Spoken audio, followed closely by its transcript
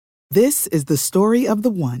This is the story of the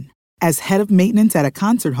one. As head of maintenance at a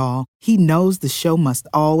concert hall, he knows the show must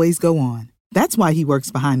always go on. That's why he works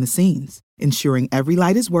behind the scenes, ensuring every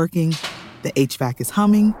light is working, the HVAC is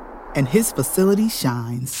humming, and his facility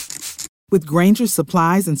shines. With Grainger's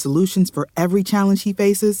supplies and solutions for every challenge he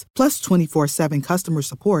faces, plus 24/7 customer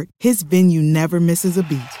support, his venue never misses a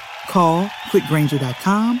beat. Call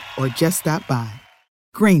quickgrainger.com or just stop by.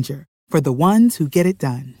 Grainger, for the ones who get it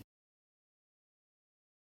done.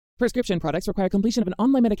 Prescription products require completion of an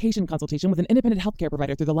online medication consultation with an independent healthcare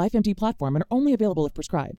provider through the LifeMD platform and are only available if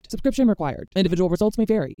prescribed. Subscription required. Individual results may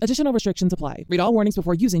vary. Additional restrictions apply. Read all warnings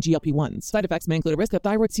before using GLP-1s. Side effects may include a risk of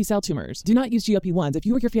thyroid C-cell tumors. Do not use GLP-1s if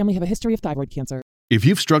you or your family have a history of thyroid cancer. If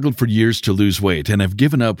you've struggled for years to lose weight and have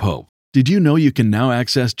given up hope, did you know you can now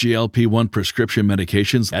access GLP-1 prescription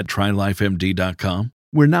medications at TryLifeMD.com?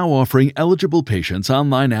 We're now offering eligible patients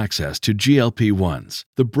online access to GLP-1s,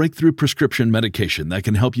 the breakthrough prescription medication that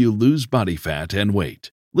can help you lose body fat and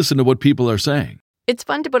weight. Listen to what people are saying. It's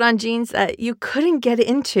fun to put on jeans that you couldn't get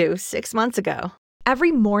into 6 months ago.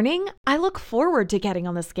 Every morning, I look forward to getting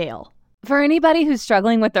on the scale. For anybody who's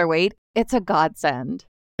struggling with their weight, it's a godsend.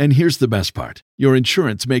 And here's the best part. Your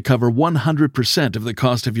insurance may cover 100% of the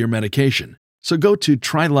cost of your medication. So go to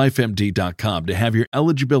TryLifeMD.com to have your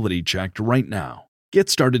eligibility checked right now. Get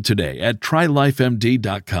started today at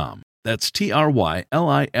TryLifeMD.com. That's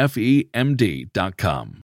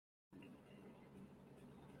TryLifeMD.com.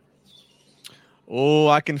 Oh,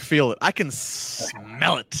 I can feel it. I can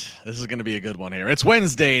smell it. This is going to be a good one here. It's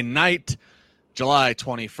Wednesday night, July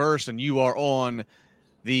 21st, and you are on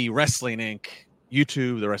the Wrestling Inc.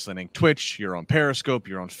 YouTube, the Wrestling Inc. Twitch. You're on Periscope.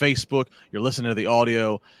 You're on Facebook. You're listening to the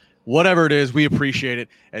audio. Whatever it is, we appreciate it,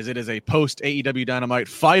 as it is a post-AEW Dynamite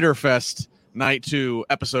Fyter Fest Night 2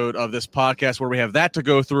 episode of this podcast where we have that to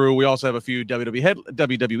go through. We also have a few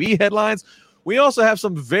WWE headlines. We also have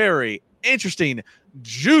some very interesting,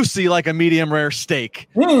 juicy, like a medium rare steak.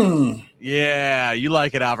 Yeah, you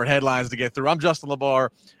like it, Alfred. Headlines to get through. I'm Justin LaBar,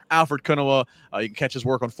 Alfred Kunawa. You can catch his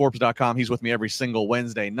work on Forbes.com. He's with me every single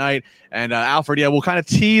Wednesday night. And Alfred, yeah, we'll kind of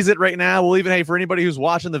tease it right now. We'll even, hey, for anybody who's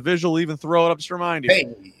watching the visual, even throw it up just to remind you.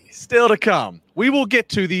 Hey. Still to come. We will get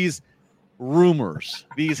to these rumors,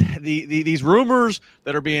 these rumors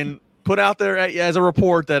that are being put out there as a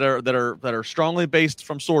report that are strongly based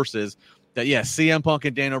from sources that yes, CM Punk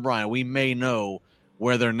and Daniel Bryan, we may know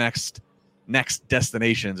where their next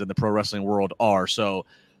destinations in the pro wrestling world are. So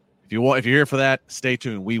if you're here for that, stay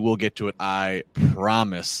tuned. We will get to it, I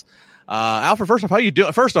promise. Alfred, first off, how you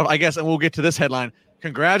doing? First off, I guess, and we'll get to this headline.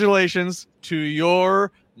 Congratulations to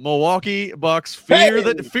your Milwaukee Bucks. Fear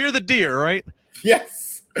the deer, right? Yes.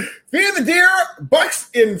 Fear the deer, Bucks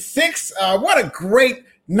in 6. What a great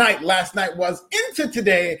night last night was into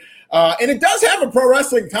today. And it does have a pro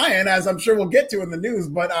wrestling tie-in, as I'm sure we'll get to in the news.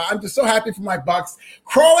 But I'm just so happy for my Bucks,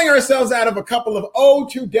 crawling ourselves out of a couple of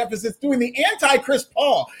 0-2 deficits, doing the anti-Chris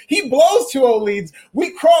Paul. He blows 2-0 leads.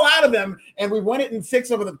 We crawl out of them, and we won it in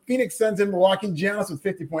 6 over the Phoenix Suns in Milwaukee. Giannis with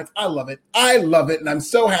 50 points. I love it. And I'm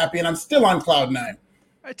so happy, and I'm still on cloud 9.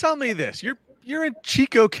 Right, tell me this. You're in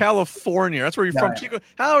Chico, California. That's where you're from, Chico.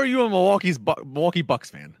 How are you a Milwaukee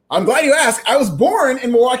Bucks fan? I'm glad you asked. I was born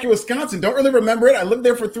in Milwaukee, Wisconsin. Don't really remember it. I lived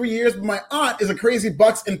there for 3 years, but my aunt is a crazy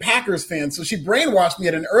Bucks and Packers fan, so she brainwashed me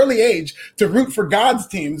at an early age to root for God's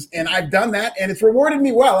teams, and I've done that, and it's rewarded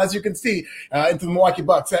me well, as you can see, into the Milwaukee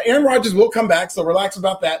Bucks. Aaron Rodgers will come back, so relax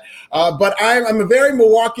about that. But I'm a very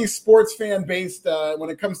Milwaukee sports fan based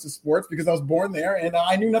when it comes to sports because I was born there, and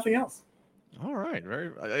I knew nothing else. All right,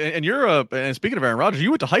 and you're and speaking of Aaron Rodgers,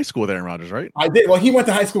 you went to high school with Aaron Rodgers, right? I did. Well, he went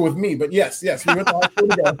to high school with me, but yes, we went to high school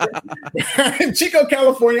together in Chico,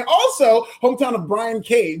 California. Also, hometown of Brian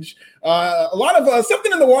Cage. A lot of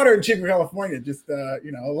something in the water in Chico, California. Just a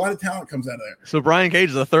lot of talent comes out of there. So Brian Cage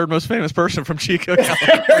is the third most famous person from Chico,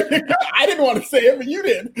 California. I didn't want to say it, but you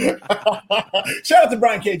did. Shout out to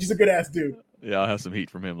Brian Cage. He's a good ass dude. Yeah, I'll have some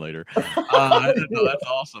heat from him later. No, that's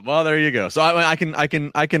awesome. Well, there you go. So I can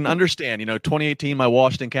understand. 2018, my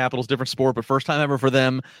Washington Capitals, different sport, but first time ever for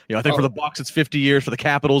them. I think for the Bucks it's 50 years. For the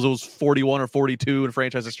Capitals, it was 41 or 42 in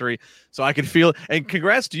franchise history. So I can feel it. And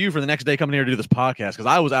congrats to you for the next day coming here to do this podcast, because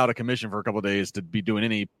I was out of commission for a couple of days to be doing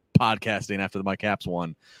any podcasting after my Caps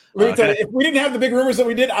won. If we didn't have the big rumors that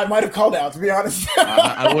we did, I might have called out, to be honest.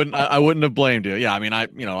 I wouldn't have blamed you. Yeah, I mean, I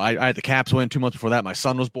had the Caps win 2 months before that. My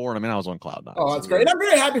son was born. I mean, I was on cloud 9. Oh, that's great. And I'm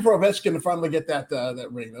very happy for Ovechkin to finally get that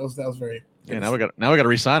ring. That was very. Yeah, now we got to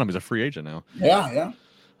re-sign him. He's a free agent now. Yeah.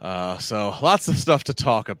 So lots of stuff to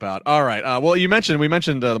talk about. All right. Well, we mentioned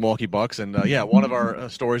the Milwaukee Bucks, and one of our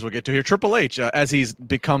stories we'll get to here. Triple H, as he's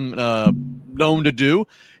become known to do,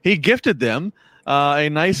 he gifted them a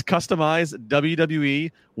nice customized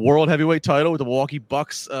WWE World Heavyweight title with the Milwaukee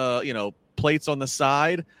Bucks, plates on the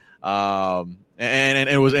side. And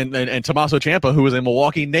it was and Tommaso Ciampa, who was a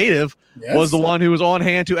Milwaukee native, was the one who was on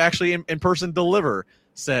hand to actually in person deliver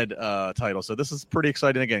said title. So this is pretty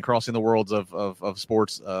exciting. Again, crossing the worlds of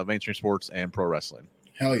sports, mainstream sports, and pro wrestling.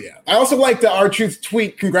 Hell yeah. I also liked R-Truth's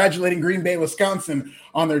tweet congratulating Green Bay, Wisconsin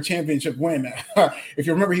on their championship win. If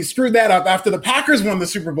you remember, he screwed that up. After the Packers won the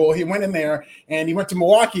Super Bowl, he went in there and he went to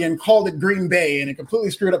Milwaukee and called it Green Bay, and it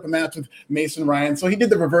completely screwed up the match with Mason Ryan. So he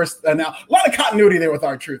did the reverse. Now, a lot of continuity there with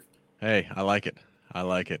R-Truth. Hey, I like it.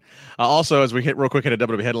 Also, as we hit real quick at a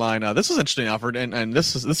WWE headline, this is interesting, Alfred, and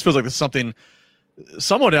this feels like this is something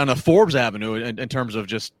somewhat down the Forbes Avenue in terms of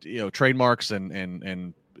just trademarks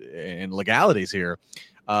and legalities here.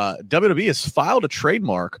 WWE has filed a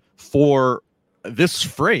trademark for this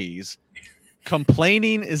phrase,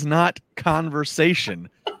 complaining is not conversation.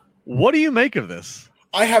 What do you make of this?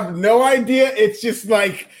 I have no idea. It's just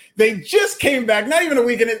like they just came back, not even a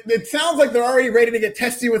week, and it sounds like they're already ready to get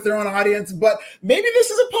testy with their own audience. But maybe this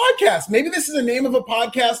is a podcast. Maybe this is the name of a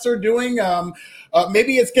podcast they're doing.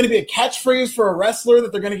 Maybe it's going to be a catchphrase for a wrestler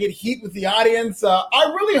that they're going to get heat with the audience.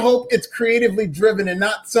 I really hope it's creatively driven and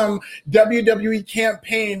not some WWE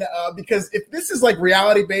campaign, because if this is like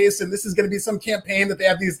reality based and this is going to be some campaign that they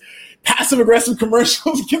have these passive aggressive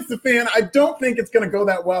commercials against the fan, I don't think it's going to go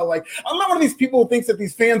that well. Like, I'm not one of these people who thinks that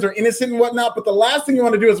these fans are innocent and whatnot, but the last thing you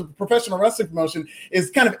want to do as a professional wrestling promotion is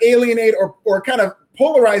kind of alienate or kind of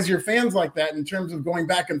polarize your fans like that in terms of going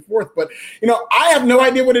back and forth. But, I have no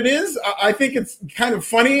idea what it is. I think it's kind of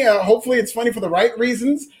funny. Hopefully it's funny for the right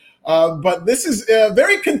reasons. But this is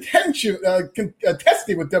very contesty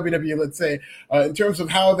with WWE, let's say, in terms of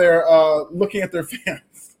how they're looking at their fans.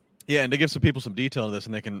 Yeah, and to give some people some detail on this,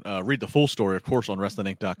 and they can read the full story, of course, on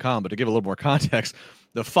WrestlingInc.com, but to give a little more context,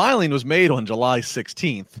 the filing was made on July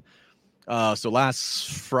 16th, so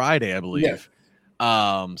last Friday, I believe. Yeah.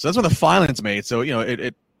 So that's when the filing's made. So,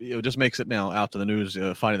 it just makes it now out to the news,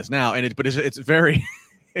 finding this now. But it's very,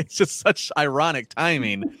 it's just such ironic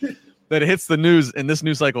timing that it hits the news in this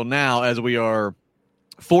news cycle now as we are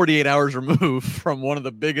 48 hours removed from one of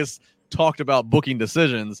the biggest talked about booking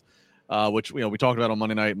decisions, which, we talked about on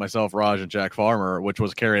Monday night, myself, Raj, and Jack Farmer, which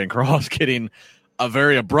was Karrion Kross getting a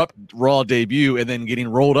very abrupt Raw debut and then getting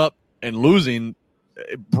rolled up and losing,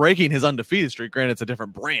 breaking his undefeated streak. Granted, it's a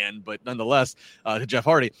different brand, but nonetheless, to Jeff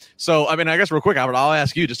Hardy. So, I guess real quick, Albert, I'll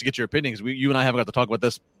ask you just to get your opinion, because you and I haven't got to talk about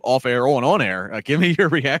this off air or on air. Give me your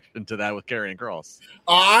reaction to that with Karrion Kross.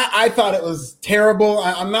 I thought it was terrible.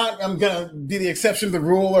 I'm going to be the exception to the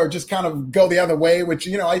rule or just kind of go the other way, which,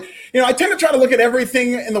 I tend to try to look at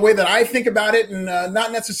everything in the way that I think about it and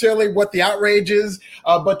not necessarily what the outrage is,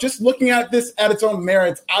 but just looking at this at its own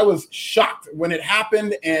merits. I was shocked when it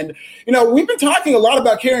happened. And, we've been talking a lot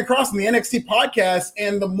about Karrion Kross in the NXT podcast,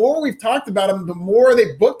 and the more we've talked about him, the more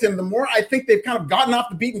they've booked him, the more I think they've kind of gotten off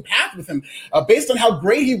the beaten path with him, based on how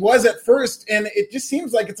great he was at first. And it just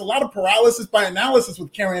seems like it's a lot of paralysis by analysis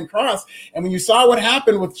with Karrion Kross. And when you saw what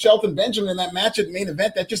happened with Shelton Benjamin in that match at the main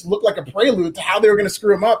event, that just looked like a prelude to how they were going to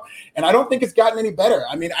screw him up. And I don't think it's gotten any better.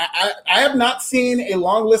 I mean, I have not seen a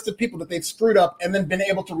long list of people that they've screwed up and then been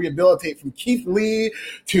able to rehabilitate, from Keith Lee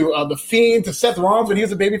to The Fiend to Seth Rollins when he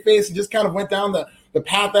was a babyface and just kind of went down the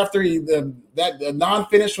path after that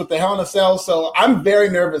non-finish with the Hell in a Cell. So I'm very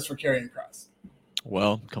nervous for Karrion Kross.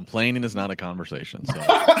 Well, complaining is not a conversation. So.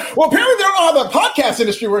 Well, apparently they don't know how the podcast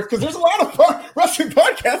industry works, because there's a lot of wrestling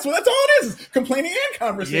podcasts. Well, that's all it is complaining and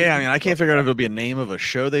conversation. Yeah, I can't figure out if it'll be a name of a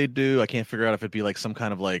show they do. I can't figure out if it'd be like some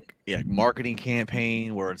kind of marketing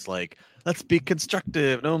campaign where it's like, let's be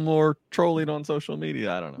constructive, no more trolling on social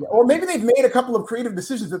media. I don't know. Yeah, or maybe they've made a couple of creative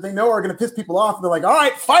decisions that they know are going to piss people off. And they're like, all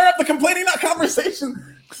right, fire up the complaining, not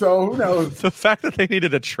conversation. So who knows? The fact that they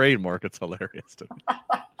needed a trademark, it's hilarious to me.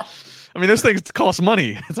 I mean, those things cost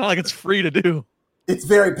money. It's not like it's free to do. It's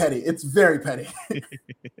very petty. It's very petty.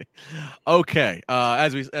 Okay.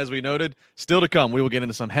 As we noted, still to come, we will get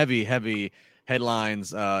into some heavy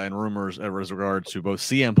headlines and rumors as regards to both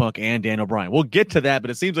CM Punk and Daniel Bryan. We'll get to that,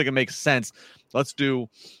 but it seems like it makes sense. Let's do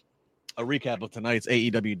a recap of tonight's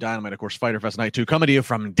AEW Dynamite, of course, Fyter Fest Night 2, coming to you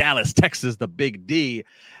from Dallas, Texas, the Big D.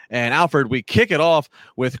 And Alfred, we kick it off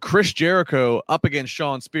with Chris Jericho up against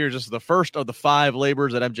Shawn Spears. This is the first of the 5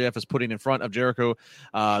 labors that MJF is putting in front of Jericho.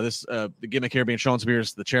 The gimmick here being Shawn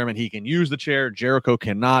Spears, the chairman, he can use the chair. Jericho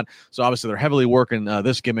cannot. So obviously they're heavily working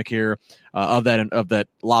this gimmick here of that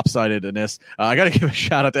lopsidedness. I got to give a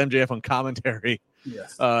shout out to MJF on commentary.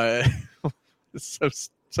 Yes. It's so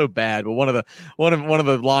so bad. But one of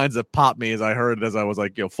the lines that popped me as I heard it as I was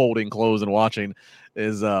like, folding clothes and watching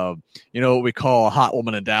is, what we call a hot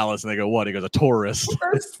woman in Dallas, and they go, what? He goes, a tourist.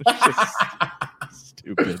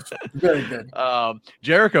 Stupid. Very good.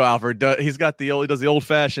 Jericho, Alfred, he does the old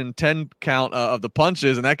fashioned 10 count of the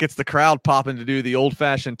punches, and that gets the crowd popping to do the old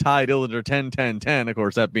fashioned Ty Dillinger 10-10-10. Of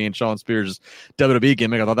course, that being Shawn Spears' WWE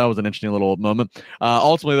gimmick. I thought that was an interesting little moment.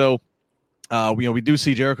 Ultimately, though, we do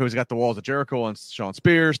see Jericho. He's got the walls of Jericho on Shawn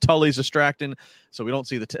Spears. Tully's distracting, so we don't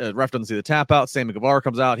see the ref doesn't see the tap out. Sammy Guevara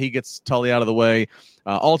comes out. He gets Tully out of the way.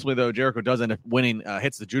 Ultimately, though, Jericho does end up winning,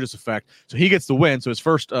 hits the Judas effect, so he gets the win. So his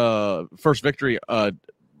first victory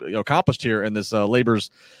accomplished here in this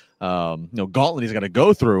labor's gauntlet he's got to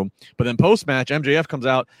go through. But then post match, MJF comes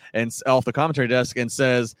out and off the commentary desk and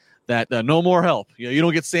says that no more help. You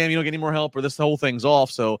don't get Sam. You don't get any more help, or this whole thing's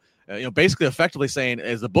off. So basically, effectively saying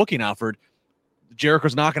as the booking, Alfred,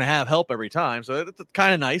 Jericho's not going to have help every time. So it's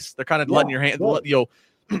kind of nice. They're kind of letting your hand,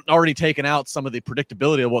 already taken out some of the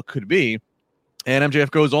predictability of what could be. And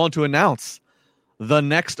MJF goes on to announce the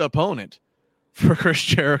next opponent for Chris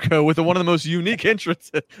Jericho with one of the most unique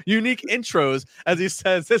intros, as he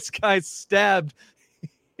says, this guy's stabbed.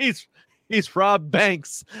 He's Rob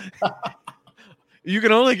Banks. You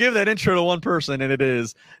can only give that intro to one person, and it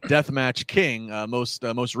is Deathmatch King.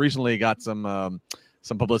 Most recently got some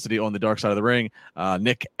publicity on the dark side of the ring.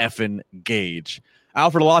 Nick effin Gage.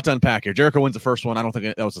 Alfred, a lot to unpack here. Jericho wins the first one. I don't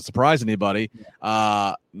think that was a surprise to anybody.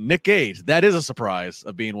 Nick Gage, that is a surprise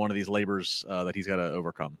of being one of these labors that he's got to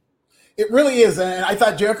overcome. It really is, and I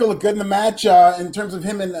thought Jericho looked good in the match in terms of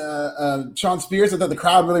him and Shawn Spears. I thought the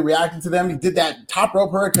crowd really reacted to them. He did that top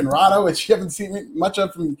rope Hurricane Rana, which you haven't seen much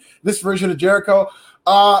of from this version of Jericho.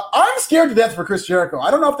 I'm scared to death for Chris Jericho.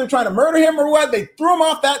 I don't know if they're trying to murder him or what. They threw him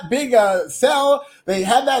off that big cell. They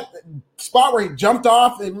had that spot where he jumped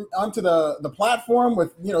off onto the platform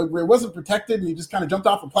with, where it wasn't protected, and he just kind of jumped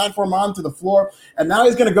off the platform onto the floor. And now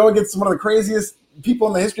he's going to go against one of the craziest people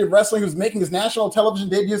in the history of wrestling who's making his national television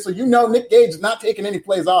debut. So Nick Gage is not taking any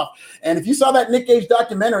plays off. And if you saw that Nick Gage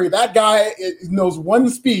documentary, that guy knows one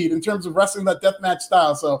speed in terms of wrestling that deathmatch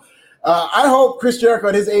style. So I hope Chris Jericho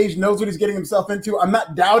at his age knows what he's getting himself into. I'm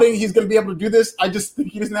not doubting he's going to be able to do this. I just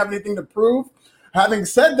think he doesn't have anything to prove. Having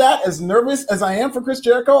said that, as nervous as I am for Chris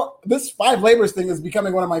Jericho, this 5 labors thing is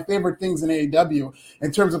becoming one of my favorite things in AEW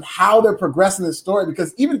in terms of how they're progressing this story,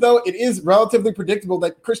 because even though it is relatively predictable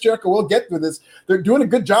that Chris Jericho will get through this, they're doing a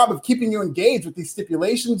good job of keeping you engaged with these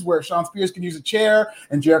stipulations where Shawn Spears can use a chair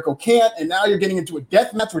and Jericho can't, and now you're getting into a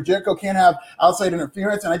death match where Jericho can't have outside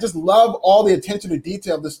interference, and I just love all the attention to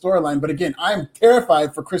detail of this storyline. But again, I'm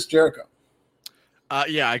terrified for Chris Jericho.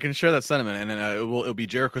 Yeah, I can share that sentiment, and then it'll be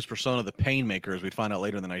Jericho's persona, the Painmaker, as we'd find out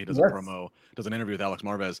later in the night. He does a promo, does an interview with Alex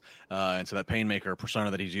Marvez, and so that Painmaker persona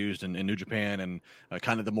that he's used in New Japan, and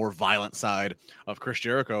kind of the more violent side of Chris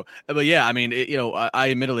Jericho. But yeah, I mean,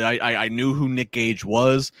 I admittedly I knew who Nick Gage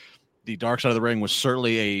was. The dark side of the ring was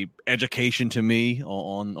certainly a education to me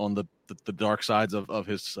on the dark sides of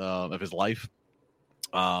his life.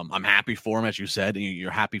 I'm happy for him, as you said.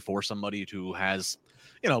 You're happy for somebody who has,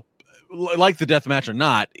 like the death match or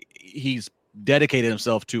not, he's dedicated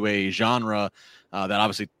himself to a genre that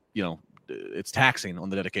obviously, it's taxing on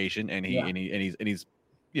the dedication, and he's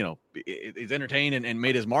entertained and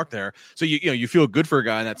made his mark there. So you feel good for a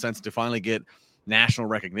guy in that sense to finally get national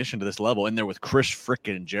recognition to this level. In there with Chris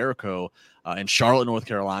frickin' Jericho in Charlotte, North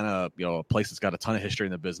Carolina, a place that's got a ton of history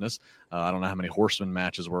in the business. I don't know how many Horseman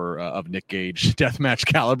matches were of Nick Gage death match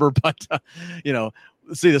caliber, but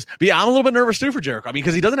see this. But yeah, I'm a little bit nervous too for Jericho. I mean,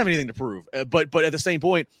 because he doesn't have anything to prove. But at the same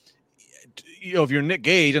point, if you're Nick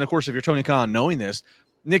Gage, and of course if you're Tony Khan, knowing this,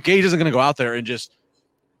 Nick Gage isn't going to go out there and just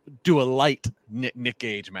do a light Nick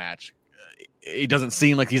Gage match. He doesn't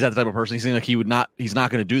seem like he's that type of person. He seems like he's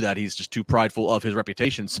not going to do that. He's just too prideful of his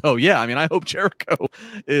reputation. So yeah, I mean, I hope Jericho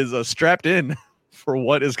is strapped in for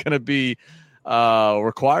what is going to be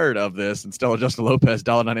required of this. And Stella Justin Lopez,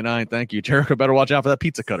 $1.99. Thank you. Jericho better watch out for that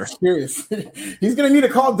pizza cutter. Serious. He's going to need to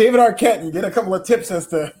call David Arquette and get a couple of tips as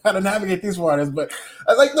to how to navigate these waters. But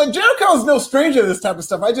Jericho is no stranger to this type of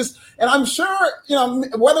stuff. And I'm sure,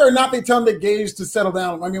 whether or not they tell Nick Gage to settle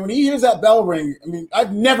down. I mean, when he hears that bell ring, I mean,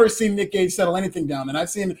 I've never seen Nick Gage settle anything down. And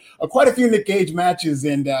I've seen quite a few Nick Gage matches.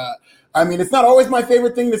 And I mean, it's not always my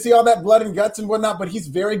favorite thing to see all that blood and guts and whatnot, but he's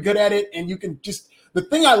very good at it. And you can just, the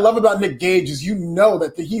thing I love about Nick Gage is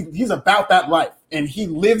that he's about that life, and he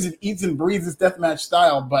lives and eats and breathes this deathmatch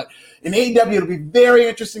style. But in AEW, it'll be very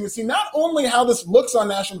interesting to see not only how this looks on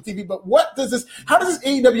national TV, but how does this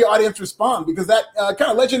AEW audience respond? Because that kind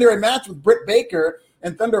of legendary match with Britt Baker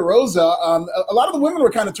and Thunder Rosa, a lot of the women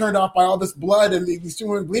were kind of turned off by all this blood and these two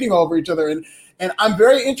women bleeding over each other. And I'm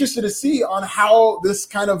very interested to see on how this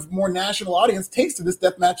kind of more national audience takes to this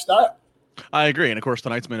deathmatch style. I agree, and of course,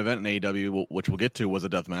 tonight's main event in AEW, which we'll get to, was a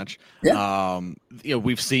death match. Yeah.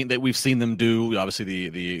 We've seen them do obviously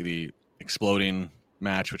the exploding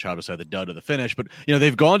match, which obviously had the dud of the finish. But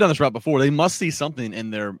they've gone down this route before. They must see something in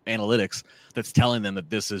their analytics that's telling them that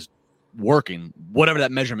this is working, whatever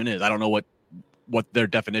that measurement is. I don't know what their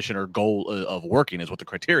definition or goal of working is, what the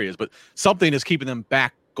criteria is, but something is keeping them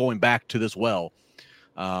going back to this well.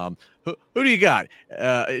 Who do you got?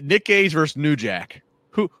 Nick Gage versus New Jack.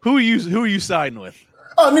 Who are you siding with?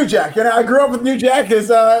 Oh, New Jack. And I grew up with New Jack.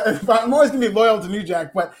 I'm always going to be loyal to New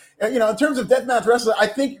Jack. But, in terms of deathmatch wrestling, I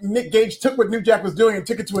think Nick Gage took what New Jack was doing and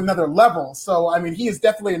took it to another level. So, I mean, he is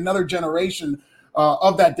definitely another generation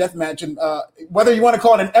of that deathmatch. And whether you want to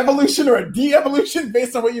call it an evolution or a de-evolution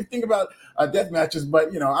based on what you think about deathmatches. But,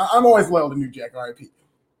 I'm always loyal to New Jack, RIP.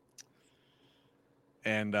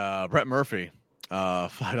 And Brett Murphy.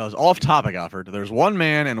 $5 off topic, Alfred. There's one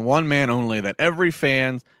man and one man only that every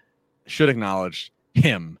fan should acknowledge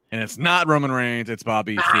him, and it's not Roman Reigns, it's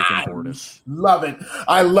Bobby freaking Portis. Love it.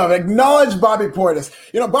 I love it. Acknowledge Bobby Portis.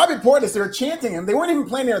 Bobby Portis, they were chanting him. They weren't even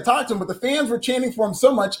planning to talk to him, but the fans were chanting for him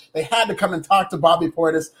so much they had to come and talk to Bobby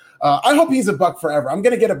Portis. I hope he's a Buck forever. I'm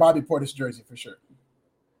going to get a Bobby Portis jersey for sure.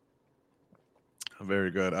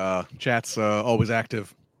 Very good. Chat's always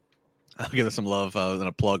active. I'll give it some love and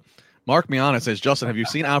a plug. Mark Miana says, Justin, have you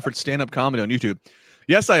seen Alfred's stand-up comedy on YouTube?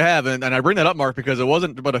 Yes, I have. And I bring that up, Mark, because it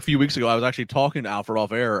wasn't but a few weeks ago I was actually talking to Alfred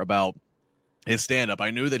off air about his stand-up. I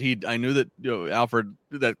knew that Alfred,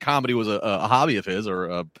 that comedy was a hobby of his,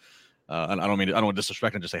 or I don't want to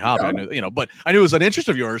disrespect and just say hobby. I knew, but I knew it was an interest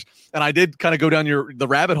of yours, and I did kind of go down the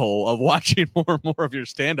rabbit hole of watching more and more of your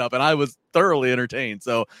stand-up, and I was thoroughly entertained.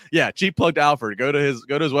 So yeah, cheap plug to Alfred. Go to his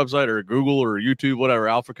website or Google or YouTube, whatever.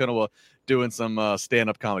 Alfred Konuwa doing some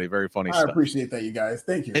stand-up comedy. Very funny stuff. I appreciate that, you guys.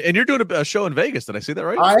 Thank you. And you're doing a show in Vegas. Did I see that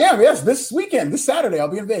right? I am, yes. This weekend, this Saturday, I'll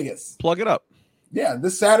be in Vegas. Plug it up. Yeah,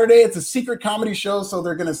 this Saturday, it's a secret comedy show, so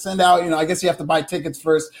they're going to send out, I guess you have to buy tickets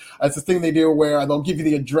first. It's a thing they do where they'll give you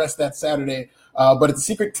the address that Saturday. But it's a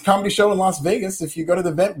secret comedy show in Las Vegas. If you go to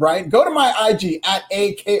the Eventbrite, go to my IG at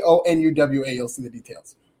AKONUWA. You'll see the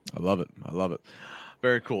details. I love it.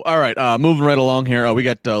 Very cool. All right, moving right along here. We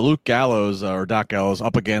got Luke Gallows, or Doc Gallows,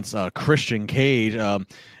 up against Christian Cage.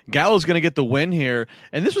 Gallows going to get the win here.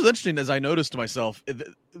 And this was interesting as I noticed to myself.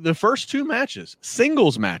 The first two matches,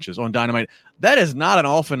 singles matches on Dynamite, that is not an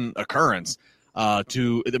often occurrence.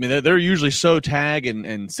 They're usually so tag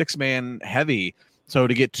and six-man heavy. So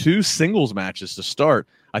to get two singles matches to start,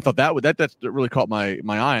 I thought that really caught my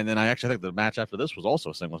eye. And then I actually think the match after this was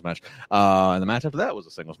also a singles match. And the match after that was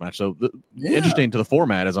a singles match. So interesting to the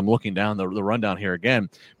format as I'm looking down the rundown here again.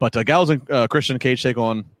 But Gallows and Christian Cage take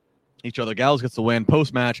on each other. Gallows gets the win.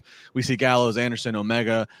 Post-match, we see Gallows, Anderson,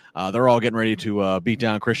 Omega. They're all getting ready to beat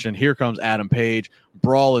down Christian. Here comes Adam Page.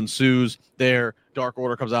 Brawl ensues there. Dark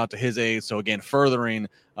Order comes out to his aid. So, again, furthering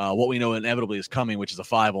what we know inevitably is coming, which is a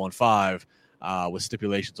 5-on-5 with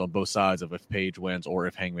stipulations on both sides of if Page wins or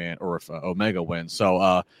if Hangman or if Omega wins.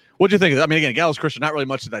 So, what do you think? I mean, again, Gallows, Christian, not really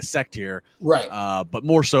much to dissect here. Right. But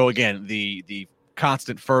more so, again, the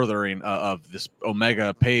constant furthering of this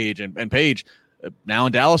Omega Page and Page. Now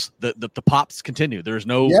in Dallas, the pops continue. There's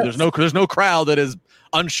no crowd that is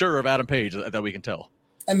unsure of Adam Page that we can tell.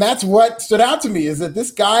 And that's what stood out to me is that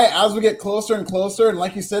this guy, as we get closer and closer, and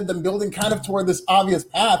like you said, them building kind of toward this obvious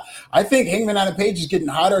path, I think Hangman Adam Page is getting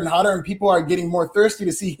hotter and hotter, and people are getting more thirsty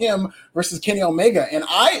to see him versus Kenny Omega. And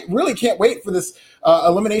I really can't wait for this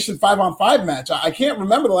elimination 5-on-5 match. I can't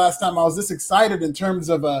remember the last time I was this excited in terms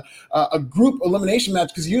of a group elimination match,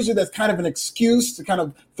 because usually that's kind of an excuse to kind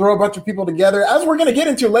of throw a bunch of people together. As we're going to get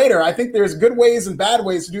into later, I think there's good ways and bad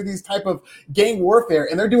ways to do these type of gang warfare,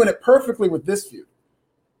 and they're doing it perfectly with this feud.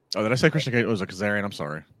 Oh, did I say Christian Cage? It was a Kazarian. I'm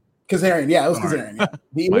sorry. Kazarian. Yeah, it was Kazarian. Yeah.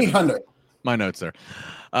 The Elite Hunter. My notes there.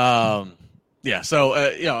 Yeah. So,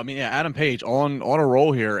 Adam Page on a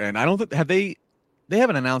roll here. And I don't think, they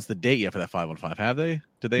haven't announced the date yet for that 5-on-5, have they?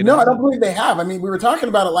 Did they? No, I don't believe they have. I mean, we were talking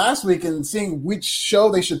about it last week and seeing which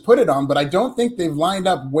show they should put it on, but I don't think they've lined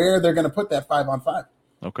up where they're going to put that 5-on-5.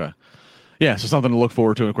 Okay. Yeah, so something to look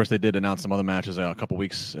forward to. Of course, they did announce some other matches a couple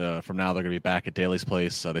weeks from now. They're going to be back at Daly's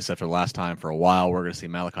Place. They said for the last time for a while. We're going to see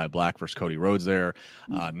Malachi Black versus Cody Rhodes there.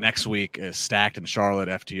 Next week is stacked in Charlotte,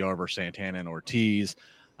 FTR versus Santana and Ortiz.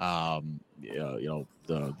 The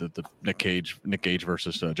Nick Gage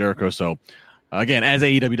versus Jericho. So Again, as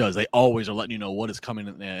AEW does, they always are letting you know what is coming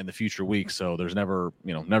in the future weeks. So there's never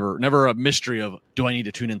a mystery of, do I need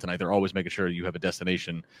to tune in tonight? They're always making sure you have a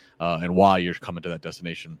destination and why you're coming to that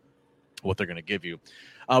destination, what they're going to give you.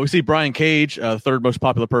 We see Brian Cage, third most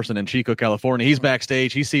popular person in Chico, California. He's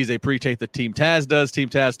backstage. He sees a pre-tape that Team Taz does. Team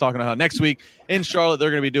Taz talking about how next week in Charlotte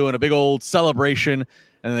they're going to be doing a big old celebration, and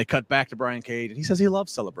then they cut back to Brian Cage, and he says he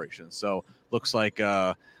loves celebrations. So looks like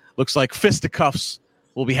fisticuffs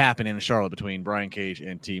will be happening in Charlotte between Brian Cage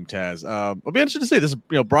and Team Taz. I'll be interested to see this.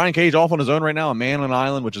 Brian Cage off on his own right now, a man on an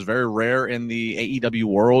island, which is very rare in the AEW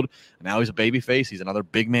world. And now he's a babyface. He's another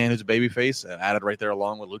big man who's a babyface, added right there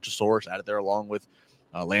along with Luchasaurus, added there along with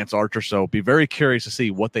Lance Archer. So be very curious to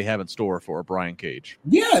see what they have in store for Brian Cage.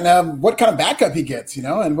 Yeah, and what kind of backup he gets,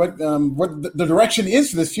 and what the direction is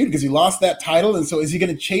for this feud, because he lost that title, and so is he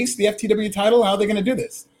going to chase the FTW title? How are they going to do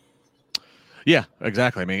this? Yeah,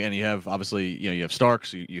 exactly. I mean, and you have obviously, you have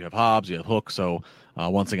Starks, you have Hobbs, you have Hook. So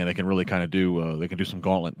once again, they can really kind of do some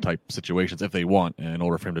gauntlet type situations if they want, in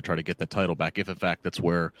order for him to try to get that title back, if in fact that's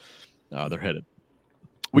where they're headed.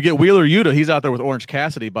 We get Wheeler Yuta. He's out there with Orange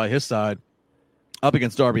Cassidy by his side, up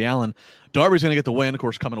against Darby Allin. Darby's going to get the win, of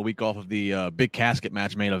course, coming a week off of the big casket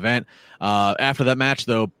match main event. After that match,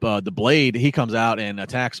 though, the Blade, he comes out and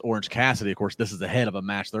attacks Orange Cassidy. Of course, this is the head of a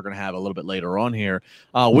match they're going to have a little bit later on here.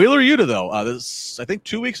 Wheeler Yuta, though, this I think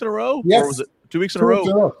 2 weeks in a row? Yes. Or was it 2 weeks in a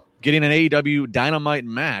row? Getting an AEW Dynamite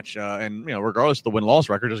match. And, regardless of the win-loss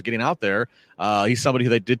record, just getting out there. He's somebody who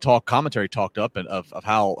they did commentary talked up and of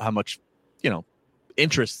how much,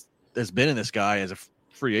 interest has been in this guy as a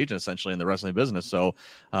free agent essentially in the wrestling business. So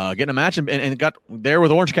getting a match and got there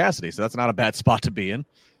with Orange Cassidy. So that's not a bad spot to be in.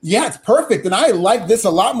 Yeah, it's perfect. And I like this a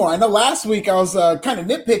lot more. I know last week I was kind of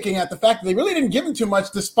nitpicking at the fact that they really didn't give him too much,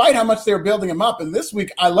 despite how much they were building him up. And this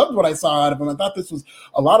week, I loved what I saw out of him. I thought this was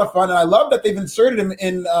a lot of fun. And I love that they've inserted him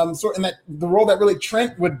in the role that really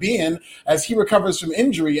Trent would be in as he recovers from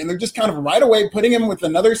injury. And they're just kind of right away putting him with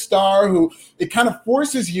another star who it kind of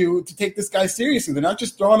forces you to take this guy seriously. They're not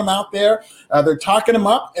just throwing him out there. They're talking him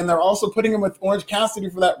up, and they're also putting him with Orange Cassidy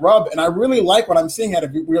for that rub. And I really like what I'm seeing out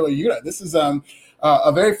of Wheeler Yuta. This is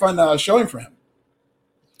a very fun showing for him.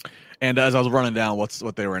 And as I was running down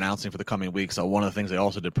what they were announcing for the coming weeks, one of the things they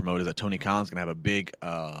also did promote is that Tony Khan's going to have a big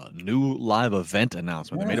new live event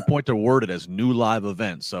announcement. Yeah. They made a point to word it as new live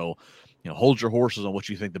event. So, hold your horses on what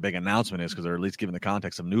you think the big announcement is, because they're at least giving the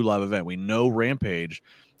context of new live event. We know Rampage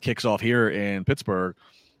kicks off here in Pittsburgh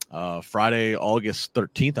Friday, August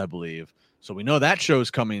 13th, I believe. So we know that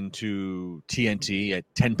show's coming to TNT at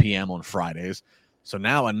 10 p.m. on Fridays. So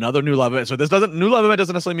now another new live event. So new live event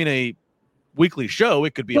doesn't necessarily mean a weekly show.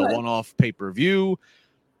 It could be a one-off pay-per-view.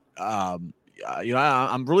 I'm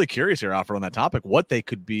really curious here, Alfred, on that topic, what they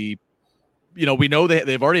could be. We know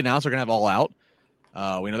they've already announced they're going to have All Out.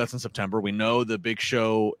 We know that's in September. We know the big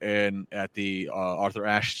show at the Arthur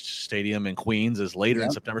Ashe Stadium in Queens is later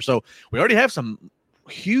in September. So we already have some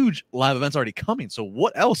huge live events already coming. So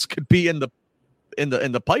what else could be in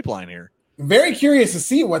the pipeline here? Very curious to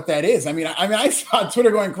see what that is. I mean, I saw Twitter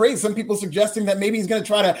going crazy. Some people suggesting that maybe he's going to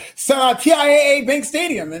try to sell out TIAA Bank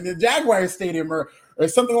Stadium and the Jaguar Stadium or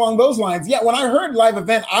something along those lines. Yeah, when I heard live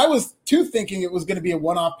event, I was too thinking it was going to be a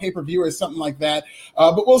one-off pay-per-view or something like that.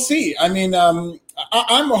 But we'll see. I mean, I'm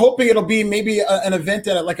hoping it'll be maybe an event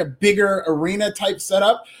at like a bigger arena type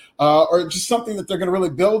setup. Or just something that they're going to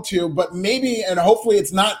really build to, but maybe and hopefully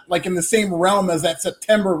it's not like in the same realm as that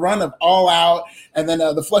September run of All Out and then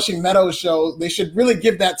the Flushing Meadows show. They should really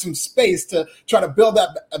give that some space to try to build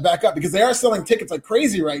that back up, because they are selling tickets like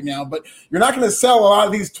crazy right now, but you're not going to sell a lot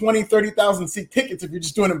of these 20, 30,000 seat tickets if you're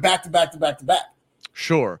just doing them back to back to back to back.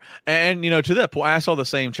 Sure. And, to that point, I saw the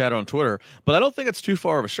same chatter on Twitter, but I don't think it's too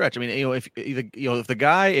far of a stretch. I mean, if the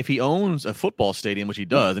guy, if he owns a football stadium, which he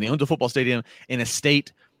does, and he owns a football stadium in a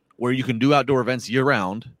state where you can do outdoor events year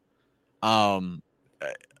round. I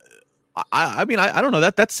don't know,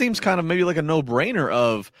 that seems kind of maybe like a no brainer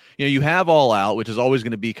of, you have All Out, which is always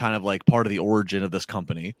going to be kind of like part of the origin of this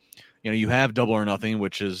company. You have Double or Nothing,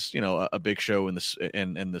 which is, a big show in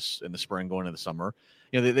the spring going into the summer.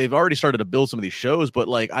 They've already started to build some of these shows, but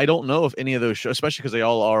like, I don't know if any of those shows, especially because they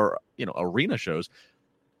all are, arena shows.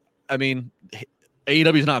 I mean,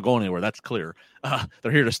 AEW is not going anywhere. That's clear.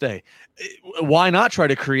 They're here to stay. Why not try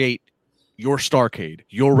to create your Starrcade,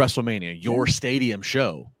 your WrestleMania, your stadium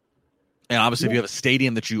show? And obviously, if you have a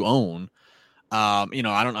stadium that you own, I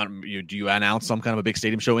don't know. Do you announce some kind of a big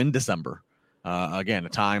stadium show in December? Again, a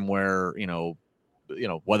time where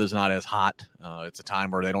weather's not as hot. It's a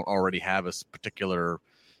time where they don't already have a particular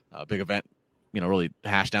big event, really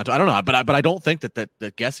hashed down to. I don't know, but I don't think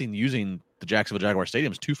that guessing using the Jacksonville Jaguar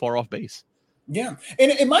Stadium is too far off base. Yeah,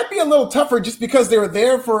 and it might be a little tougher just because they were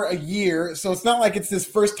there for a year. So it's not like it's this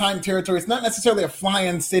first time territory. It's not necessarily a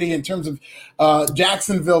fly-in city in terms of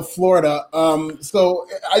Jacksonville, Florida. So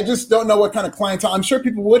I just don't know what kind of clientele. I'm sure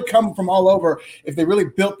people would come from all over if they really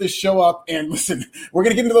built this show up. And listen, we're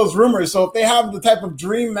going to get into those rumors. So if they have the type of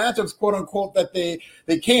dream matchups, quote unquote, that they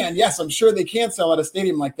can, yes, I'm sure they can sell at a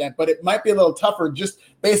stadium like that. But it might be a little tougher just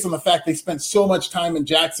based on the fact they spent so much time in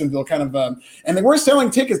Jacksonville, and they were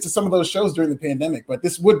selling tickets to some of those shows during the pandemic, but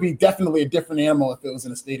this would be definitely a different animal if it was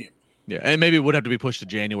in a stadium. Yeah, and maybe it would have to be pushed to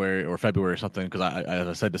January or February or something, because as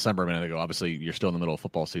I said December a minute ago, obviously you're still in the middle of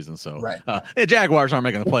football season, so right. The Jaguars aren't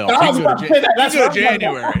making the playoffs. That's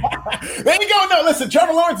January. There you go. No, listen,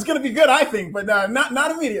 Trevor Lawrence is going to be good, I think, but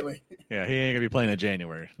not immediately. Yeah, he ain't gonna be playing in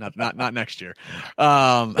January. Not next year.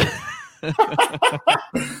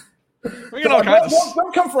 We get all kinds of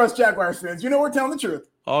don't come for us, Jaguars fans. You know we're telling the truth.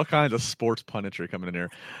 All kinds of sports punditry coming in here.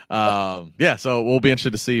 Yeah, so we'll be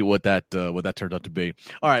interested to see what that turns out to be.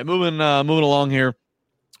 All right, moving along here.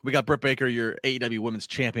 We got Britt Baker, your AEW Women's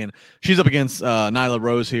Champion. She's up against Nyla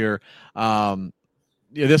Rose here.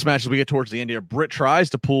 This match, as we get towards the end here, Britt tries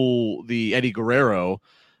to pull the Eddie Guerrero,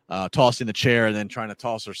 tossing the chair and then trying to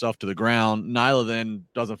toss herself to the ground. Nyla then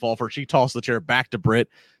doesn't fall for it. She tosses the chair back to Britt.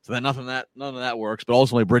 So then none of that works. But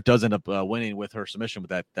ultimately, Britt does end up winning with her submission, with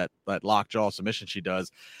that lockjaw submission she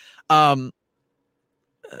does. Again,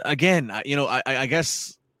 I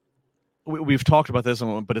guess we've talked about this,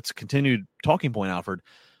 but it's a continued talking point, Alfred.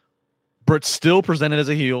 Britt's still presented as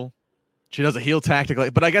a heel. She does a heel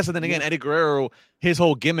tactic, but I guess then again, Eddie Guerrero, his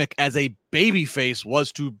whole gimmick as a babyface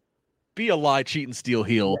was to be a lie, cheat, and steal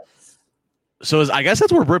heel. Yes. So I guess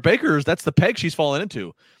that's where Britt Baker's, that's the peg she's fallen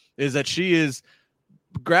into, is that she is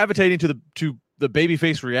gravitating to the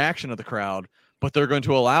babyface reaction of the crowd, but they're going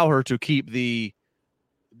to allow her to keep the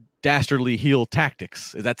dastardly heel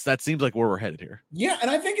tactics. That seems like where we're headed here. Yeah,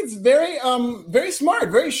 and I think it's very very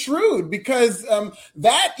smart, very shrewd, because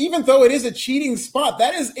that, even though it is a cheating spot,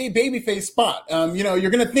 that is a babyface spot.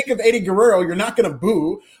 You're going to think of Eddie Guerrero, you're not going to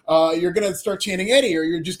boo. You're going to start chanting Eddie, or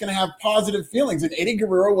you're just going to have positive feelings. And Eddie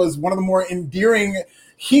Guerrero was one of the more endearing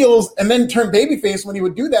heels, and then turned babyface when he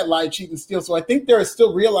would do that lie, cheat, and steal. So I think they're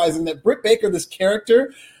still realizing that Britt Baker, this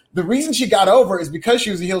character, the reason she got over is because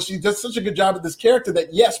she was a heel. She does such a good job with this character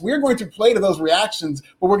that, yes, we're going to play to those reactions,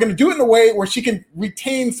 but we're going to do it in a way where she can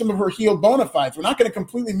retain some of her heel bona fides. We're not going to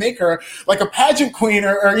completely make her like a pageant queen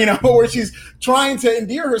or where she's trying to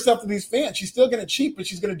endear herself to these fans. She's still going to cheat, but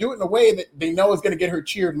she's going to do it in a way that they know is going to get her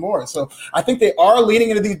cheered more. So I think they are leaning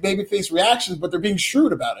into these babyface reactions, but they're being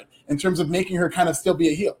shrewd about it in terms of making her kind of still be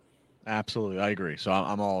a heel. Absolutely. I agree. So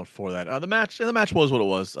I'm all for that. The match was what it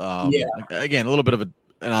was. Yeah. Again, a little bit of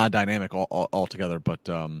an odd dynamic altogether, but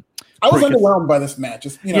I was underwhelmed by this match.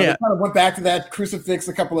 They kind of went back to that crucifix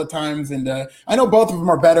a couple of times, and I know both of them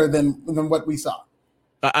are better than what we saw.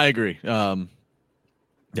 I agree. Yeah,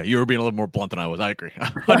 you were being a little more blunt than I was. I agree.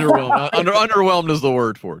 Underwhelmed. Underwhelmed is the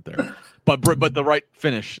word for it there. But the right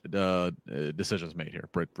finish decisions made here.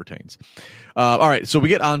 Britt retains. All right, so we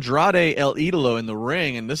get Andrade El Idolo in the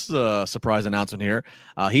ring, and this is a surprise announcement here.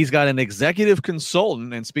 He's got an executive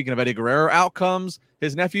consultant, and speaking of Eddie Guerrero, out comes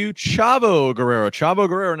his nephew Chavo Guerrero. Chavo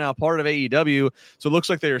Guerrero now part of AEW, so it looks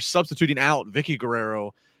like they are substituting out Vicky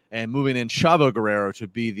Guerrero and moving in Chavo Guerrero to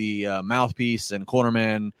be the mouthpiece and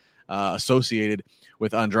cornerman associated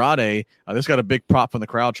with Andrade. This got a big prop from the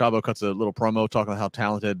crowd. Chavo cuts a little promo talking about how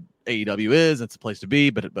talented AEW is. It's a place to be,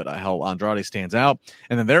 but how Andrade stands out.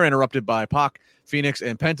 And then they're interrupted by Pac, Phoenix,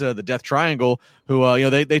 and Penta, the Death Triangle, who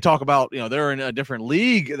they talk about, they're in a different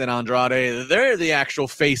league than Andrade. They're the actual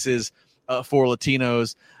faces for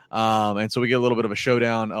Latinos. And so we get a little bit of a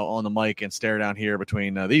showdown on the mic and stare down here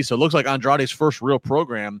between these. So it looks like Andrade's first real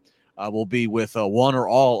program will be with one or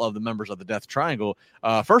all of the members of the Death Triangle.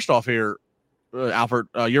 First off here, Alfred,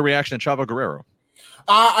 your reaction to Chavo Guerrero.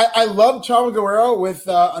 I love Chavo Guerrero with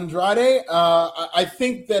Andrade. I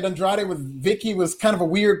think that Andrade with Vicky was kind of a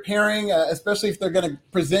weird pairing, especially if they're going to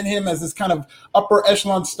present him as this kind of upper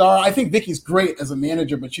echelon star. I think Vicky's great as a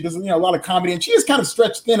manager, but she doesn't, a lot of comedy, and she is kind of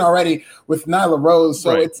stretched thin already with Nyla Rose.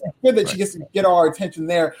 So It's good that she gets to get all our attention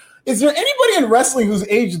there. Is there anybody in wrestling who's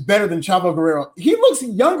aged better than Chavo Guerrero? He looks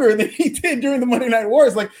younger than he did during the Monday Night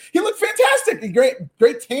Wars. Like, he looked fantastic.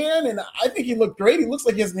 Great tan, and I think he looked great. He looks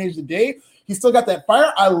like he hasn't aged a day. He's still got that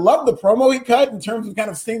fire. I love the promo he cut in terms of kind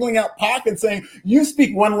of singling out Pac and saying, you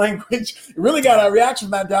speak one language. It really got a reaction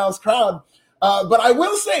from that Dallas crowd. But I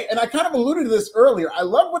will say, and I kind of alluded to this earlier, I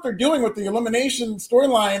love what they're doing with the elimination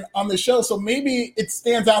storyline on the show. So maybe it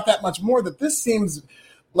stands out that much more that this seems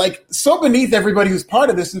like so beneath everybody who's part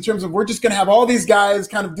of this in terms of we're just going to have all these guys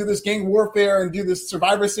kind of do this gang warfare and do this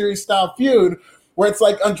Survivor Series style feud, where it's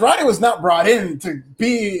like Andrade was not brought in to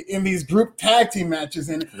be in these group tag team matches.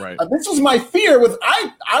 And this was my fear with,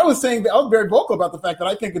 I was saying that I was very vocal about the fact that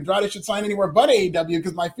I think Andrade should sign anywhere but AEW,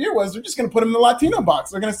 because my fear was they're just going to put him in the Latino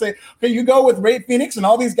box. They're going to say, okay, you go with Rey Fenix and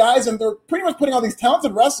all these guys, and they're pretty much putting all these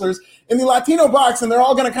talented wrestlers in the Latino box, and they're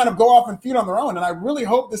all going to kind of go off and feud on their own. And I really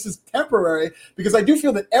hope this is temporary, because I do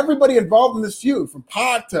feel that everybody involved in this feud, from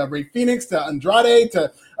Pac to Rey Fenix to Andrade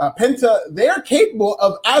to Penta, they are capable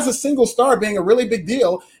of, as a single star, being a really big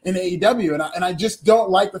deal in AEW. And I just don't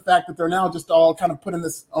like the fact that they're now just all kind of put in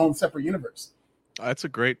this own separate universe. That's a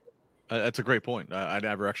great point. I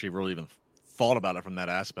never actually really even thought about it from that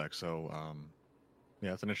aspect. So,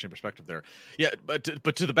 yeah, it's an interesting perspective there. Yeah, but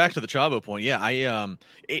to the back to the Chavo point, yeah,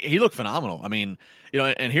 he looked phenomenal. I mean, you know,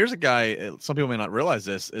 and here's a guy. Some people may not realize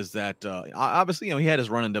this, is that obviously, you know, he had his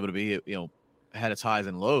run in WWE. You know, had its highs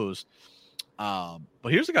and lows.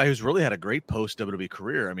 But here's a guy who's really had a great post WWE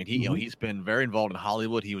career. I mean, you know, he's been very involved in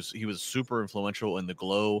Hollywood. He was super influential in the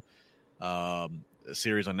Glow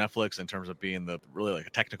series on Netflix in terms of being really like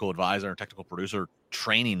a technical advisor and technical producer,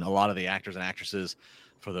 training a lot of the actors and actresses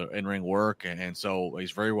for the in-ring work. And so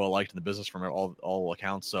he's very well liked in the business from all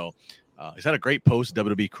accounts. So he's had a great post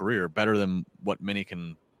WWE career, better than what many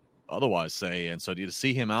can otherwise say. And so to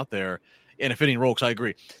see him out there in a fitting role, because I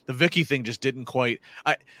agree, the Vicky thing just didn't quite.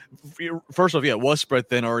 First off, yeah, it was spread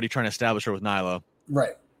thin, already trying to establish her with Nyla,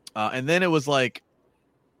 right? And then it was like,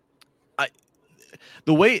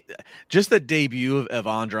 the way, just the debut of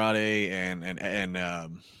Andrade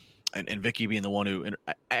and Vicky being the one who, and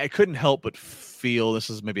I couldn't help but feel, this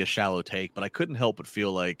is maybe a shallow take, but I couldn't help but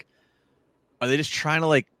feel like, are they just trying to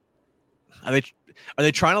like, are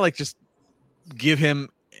they trying to like just give him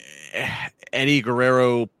Eddie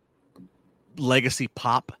Guerrero legacy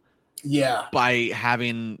pop, by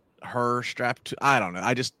having her strapped to, I don't know,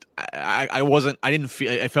 I didn't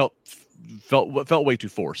feel, I felt way too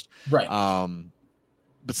forced, right?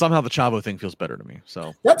 But somehow the Chavo thing feels better to me.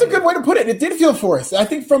 So that's a good way to put it. It did feel forced. I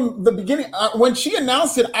think from the beginning, when she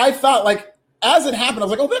announced it, I thought, like, as it happened, I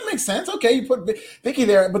was like, oh, that makes sense. Okay, you put Vicky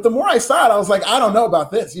there. But the more I saw it, I was like, I don't know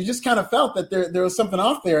about this. You just kind of felt that there was something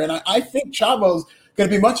off there. And I think Chavo's going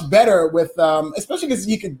to be much better with, especially because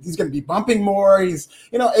he's going to be bumping more. He's,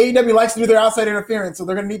 you know, AEW likes to do their outside interference, so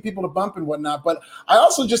they're going to need people to bump and whatnot. But I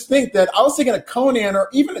also just think that I was thinking of Conan or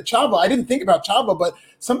even a Chavo. I didn't think about Chavo, but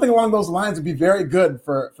something along those lines would be very good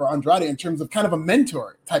for Andrade in terms of kind of a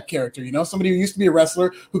mentor type character. You know, somebody who used to be a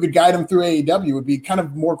wrestler who could guide him through AEW would be kind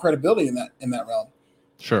of more credibility in that realm.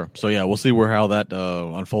 Sure. So, yeah, we'll see how that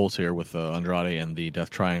unfolds here with Andrade and the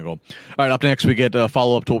Death Triangle. All right, up next, we get a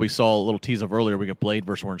follow-up to what we saw a little tease of earlier. We get Blade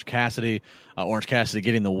versus Orange Cassidy. Orange Cassidy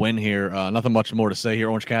getting the win here. Nothing much more to say here.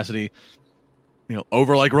 Orange Cassidy, you know,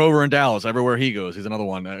 over like Rover in Dallas. Everywhere he goes, he's another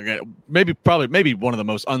one. Maybe one of the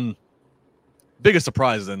most biggest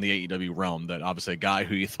surprises in the AEW realm, that obviously a guy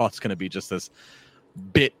who you thought's going to be just this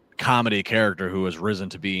bit comedy character who has risen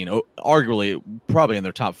to being arguably probably in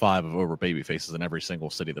their top 5 of over baby faces in every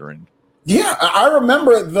single city they're in. Yeah, I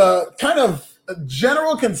remember the kind of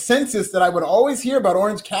general consensus that I would always hear about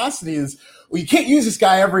Orange Cassidy is, well, you can't use this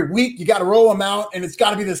guy every week. You got to roll him out, and it's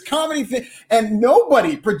got to be this comedy thing. And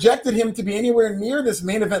nobody projected him to be anywhere near this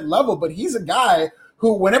main event level, but he's a guy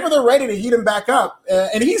who, whenever they're ready to heat him back up,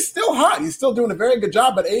 and he's still hot, he's still doing a very good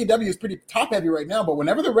job, but AEW is pretty top-heavy right now, but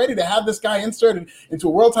whenever they're ready to have this guy inserted into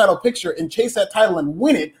a world title picture and chase that title and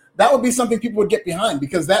win it, that would be something people would get behind,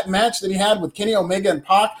 because that match that he had with Kenny Omega and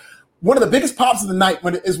Pac, one of the biggest pops of the night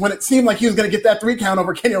when it seemed like he was going to get that 3 count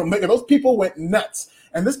over Kenny Omega. Those people went nuts.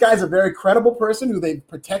 And this guy's a very credible person who they've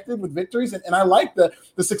protected with victories, and I like the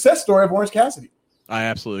success story of Orange Cassidy. I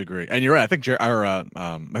absolutely agree. And you're right. I think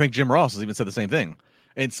Jim Ross has even said the same thing.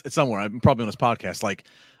 It's somewhere, I'm probably on this podcast, like,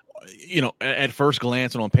 you know, at first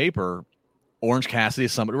glance and on paper, Orange Cassidy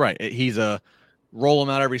is somebody, right? He's a roll him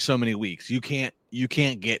out every so many weeks. You can't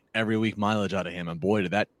get every week mileage out of him. And boy,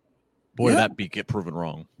 did that get proven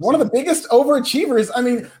wrong. One of the biggest overachievers. I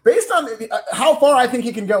mean, based on how far I think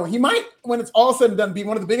he can go, he might, when it's all said and done, be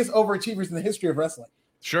one of the biggest overachievers in the history of wrestling.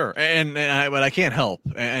 Sure. But I can't help.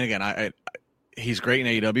 And again, he's great in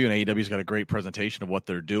AEW, and AEW's got a great presentation of what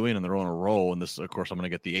they're doing, and they're on a roll. And this, of course, I'm going to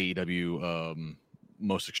get the AEW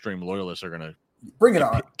most extreme loyalists are going to bring it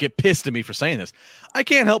on. Get pissed at me for saying this. I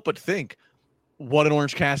can't help but think what an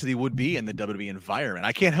Orange Cassidy would be in the WWE environment.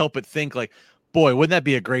 I can't help but think, like, boy, wouldn't that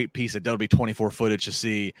be a great piece of WWE 24 footage to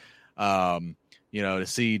see? To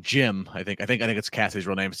see Jim. I think it's Cassidy's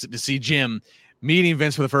real name. To see Jim meeting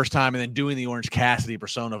Vince for the first time and then doing the Orange Cassidy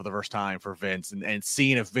persona for the first time for Vince, and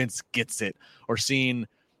seeing if Vince gets it, or seeing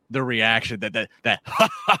the reaction that I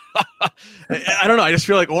don't know. I just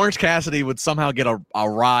feel like Orange Cassidy would somehow get a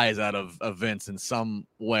rise out of Vince in some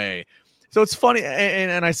way. So it's funny,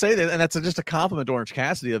 and I say that, and that's just a compliment to Orange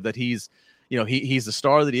Cassidy of that he's the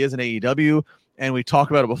star that he is in AEW, and we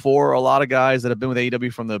talked about it before. A lot of guys that have been with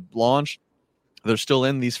AEW from the launch, they're still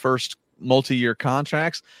in these first multi-year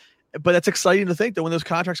contracts, but that's exciting to think that when those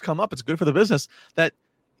contracts come up, it's good for the business that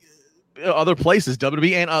other places,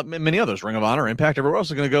 WWE and many others, Ring of Honor, Impact, everywhere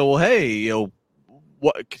else, are going to go, well, hey,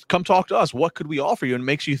 come talk to us. What could we offer you? And it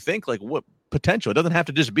makes you think, like, what potential. It doesn't have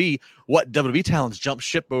to just be what WWE talents jump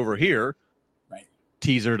ship over here. Right.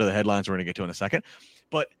 Teaser to the headlines we're going to get to in a second.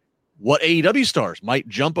 But what AEW stars might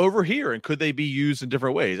jump over here, and could they be used in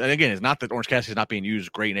different ways? And again, it's not that Orange Cassidy is not being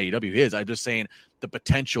used great in AEW. He is. I'm just saying the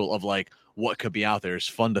potential of like what could be out there is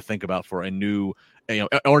fun to think about for a new.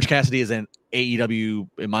 Orange Cassidy is an AEW,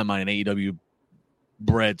 in my mind, an AEW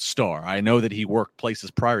bred star. I know that he worked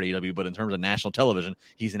places prior to AEW, but in terms of national television,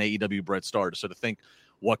 he's an AEW bred star. So to think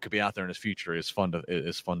what could be out there in his future is fun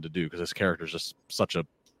to do, because his character is just such a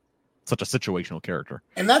situational character.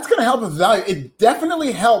 And that's going to help with value. It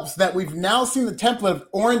definitely helps that we've now seen the template of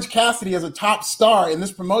Orange Cassidy as a top star in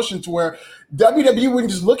this promotion, to where WWE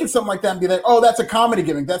wouldn't just look at something like that and be like, oh, that's a comedy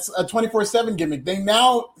gimmick. That's a 24/7 gimmick. They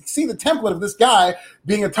now see the template of this guy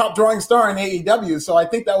being a top drawing star in AEW. So I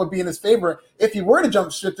think that would be in his favor if he were to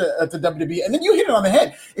jump straight to WWE. And then you hit it on the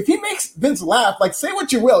head. If he makes Vince laugh, like, say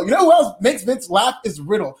what you will. You know who else makes Vince laugh is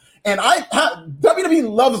Riddle. And WWE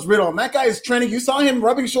loves Riddle. And that guy is trending. You saw him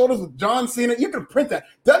rubbing shoulders with John Cena. You can print that.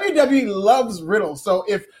 WWE loves Riddle. So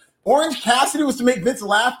if Orange Cassidy was to make Vince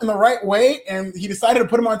laugh in the right way, and he decided to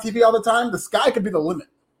put him on TV all the time, the sky could be the limit.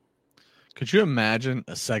 Could you imagine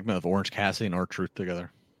a segment of Orange Cassidy and R-Truth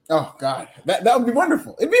together? Oh, God. That would be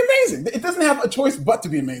wonderful. It'd be amazing. It doesn't have a choice but to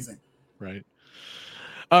be amazing. Right.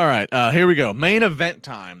 All right. Here we go. Main event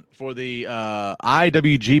time for the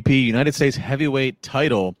IWGP United States Heavyweight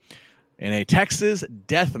title in a Texas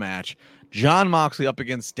death match. Jon Moxley up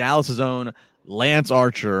against Dallas's own Lance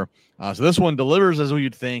Archer. So this one delivers as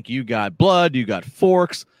you'd think. You got blood, you got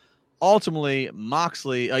forks. Ultimately,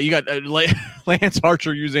 Moxley, you got Lance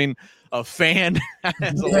Archer using a fan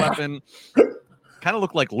as a weapon. Kind of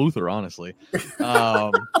looked like Luther, honestly.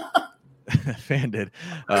 Fan did.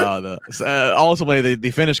 Ultimately,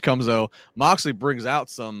 the finish comes, though. Moxley brings out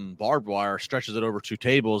some barbed wire, stretches it over 2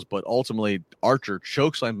 tables, but ultimately Archer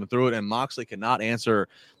chokeslams him through it, and Moxley cannot answer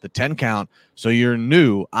the 10 count. So your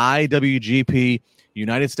new IWGP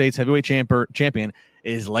United States Heavyweight Champion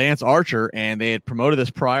is Lance Archer, and they had promoted this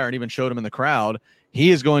prior and even showed him in the crowd.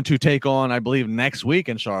 He is going to take on, I believe, next week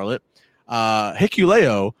in Charlotte,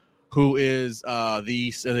 Hikuleo, who is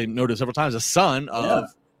they noted several times, the son of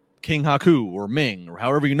King Haku or Ming, or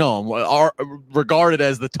however you know him, are regarded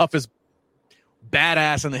as the toughest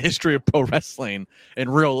badass in the history of pro wrestling in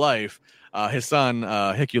real life. His son,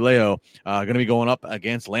 Hikuleo, going to be going up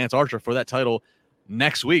against Lance Archer for that title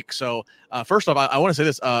next week. So first off, I want to say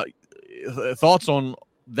this, thoughts on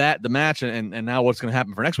that, the match, and now what's going to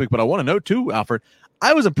happen for next week. But I want to note too, Alfred,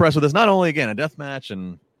 I was impressed with this. Not only, again, a death match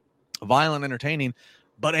and violent, entertaining,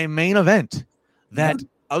 but a main event that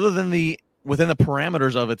other than within the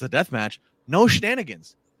parameters of it's a death match, no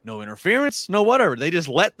shenanigans, no interference, no whatever. They just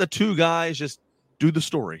let the two guys just do the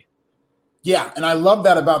story. Yeah, and I love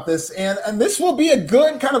that about this. And this will be a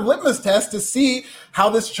good kind of litmus test to see how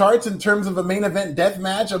this charts in terms of a main event death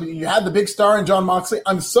match. I mean, you had the big star in Jon Moxley.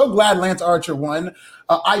 I'm so glad Lance Archer won.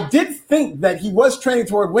 I did think that he was trending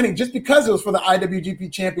toward winning just because it was for the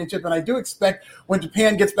IWGP Championship, and I do expect when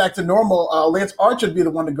Japan gets back to normal, Lance Archer to be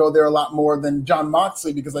the one to go there a lot more than Jon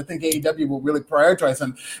Moxley, because I think AEW will really prioritize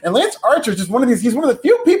him. And Lance Archer is just one of these, he's one of the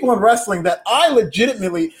few people in wrestling that I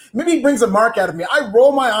legitimately, maybe he brings a mark out of me, I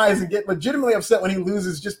roll my eyes and get legitimately upset when he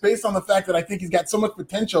loses just based on the fact that I think he's got so much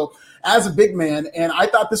potential as a big man, and I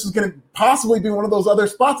thought this was going to possibly be one of those other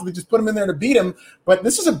spots that they just put him in there to beat him, but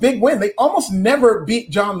this is a big win. They almost never beat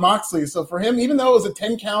Jon Moxley, so for him, even though it was a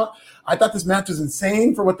 10 count, I thought this match was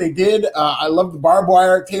insane for what they did. I love the barbed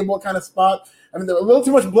wire table kind of spot. I mean, there was a little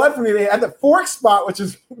too much blood for me. They had the fork spot, which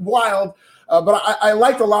is wild, but I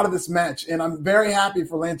liked a lot of this match, and I'm very happy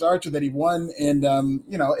for Lance Archer that he won, and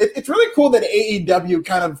it's really cool that AEW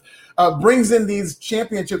kind of brings in these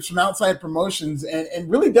championships from outside promotions and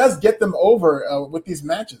really does get them over with these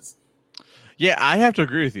matches. Yeah, I have to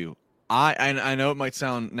agree with you. I know it might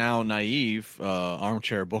sound now naive,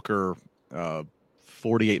 armchair booker,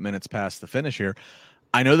 48 minutes past the finish here.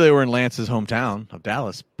 I know they were in Lance's hometown of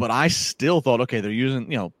Dallas, but I still thought, okay, they're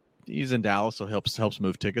using, he's in Dallas, so helps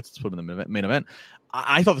move tickets. Let's put him in the main event.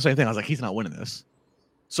 I thought the same thing. I was like, he's not winning this.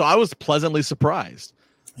 So I was pleasantly surprised.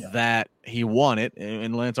 that he won it,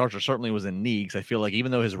 and Lance Archer certainly was in need, because I feel like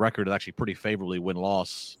even though his record is actually pretty favorably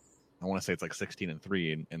win-loss, I want to say it's like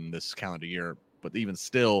 16-3 in this calendar year, but even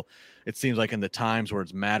still, it seems like in the times where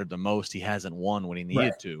it's mattered the most, he hasn't won when he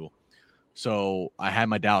needed to. So I had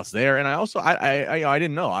my doubts there, and I also I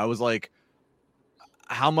didn't know. I was like,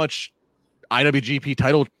 how much IWGP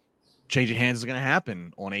title changing hands is going to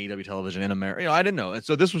happen on AEW television in America? I didn't know, and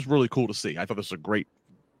so this was really cool to see. I thought this was a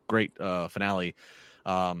great finale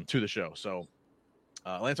to the show. So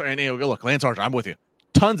Lance Archer, and look, Lance Archer, I'm with you.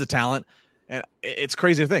 Tons of talent, and it's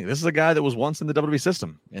crazy to think this is a guy that was once in the WWE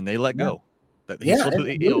system, and they let go.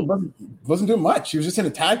 Wasn't doing much. He was just in a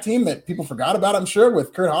tag team that people forgot about, I'm sure,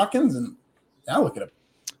 with Kurt Hawkins, and now look at him.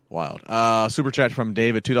 Wild. Super chat from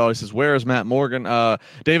David, $2 says, where is Matt Morgan?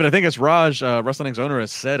 David, I think it's Raj, Wrestling's owner,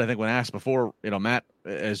 has said, I think when asked before, Matt,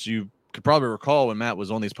 as you could probably recall when Matt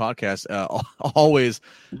was on these podcasts, always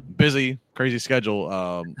busy, crazy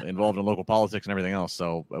schedule, involved in local politics and everything else.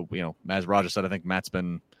 So, as Raj said, I think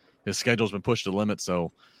his schedule's been pushed to the limit.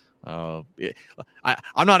 So, I'm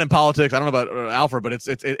not in politics. I don't know about Alfred, but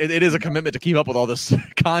it is a commitment to keep up with all this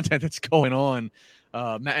content that's going on.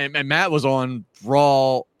 And Matt was on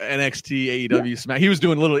Raw, NXT, AEW, Smack. He was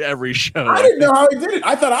doing literally every show. I didn't know how he did it.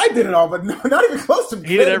 I thought I did it all, but not even close to.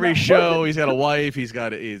 He did every show. He's got a wife. He's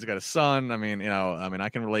got a son. I mean, I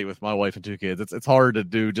can relate with my wife and 2 kids. It's hard to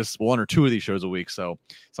do just 1 or 2 of these shows a week. So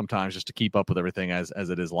sometimes just to keep up with everything as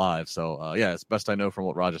it is live. So it's best I know from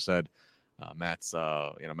what Roger said. Matt's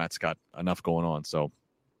got enough going on. So,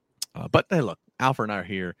 but hey, look, Alfred and I are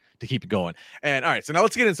here to keep it going. And all right, so now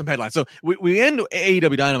let's get into some headlines. So we end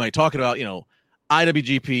AEW Dynamite talking about,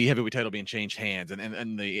 IWGP heavyweight title being changed hands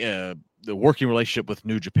and the working relationship with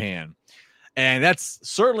New Japan. And that's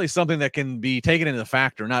certainly something that can be taken into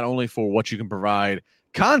factor, not only for what you can provide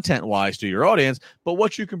content-wise to your audience, but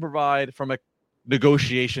what you can provide from a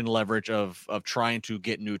negotiation leverage of trying to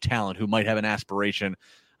get new talent who might have an aspiration,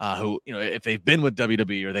 who, if they've been with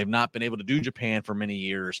WWE or they've not been able to do Japan for many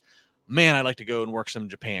years, man, I'd like to go and work some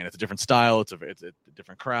Japan. It's a different style. It's a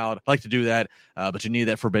different crowd. I like to do that, but you need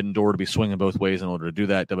that forbidden door to be swinging both ways in order to do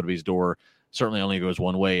that. WWE's door certainly only goes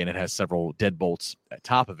one way, and it has several deadbolts at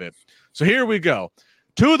top of it. So here we go.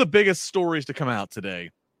 2 of the biggest stories to come out today,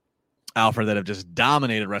 Alfred, that have just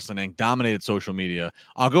dominated Wrestling Inc., dominated social media.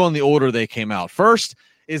 I'll go in the order they came out. First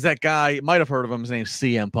is that guy, you might have heard of him, his name's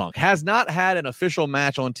CM Punk. Has not had an official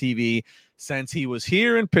match on TV since he was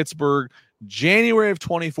here in Pittsburgh, January of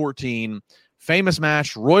 2014. Famous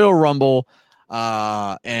match, Royal Rumble.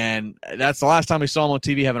 And that's the last time we saw him on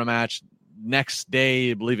TV having a match. Next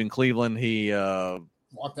day, I believe in Cleveland, he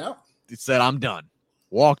walked out. He said, I'm done.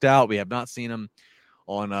 Walked out. We have not seen him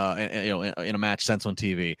on in a match since on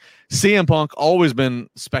TV. CM Punk always been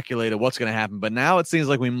speculated what's going to happen, but now it seems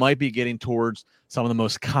like we might be getting towards some of the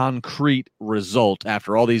most concrete result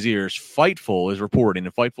after all these years. Fightful is reporting,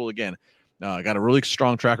 and Fightful again got a really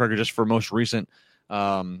strong track record just for most recent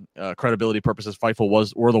credibility purposes.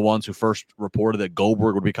 Fightful were the ones who first reported that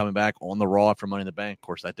Goldberg would be coming back on the Raw after Money in the Bank. Of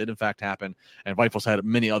course, that did in fact happen, and Fightful's had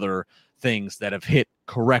many other things that have hit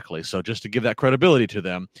correctly. So just to give that credibility to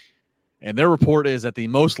them, and their report is that the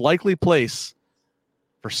most likely place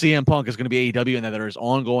for CM Punk is going to be AEW, and that there is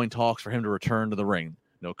ongoing talks for him to return to the ring.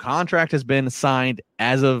 No contract has been signed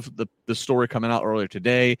as of the story coming out earlier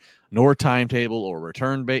today, nor timetable or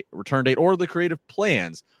return date or the creative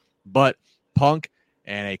plans. But Punk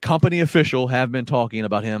and a company official have been talking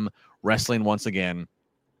about him wrestling once again.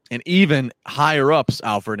 And even higher-ups,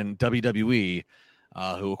 Alfred, in WWE,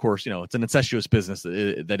 who, of course, it's an incestuous business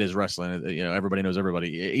that is wrestling. Everybody knows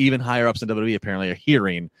everybody. Even higher-ups in WWE apparently are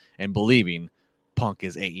hearing and believing Punk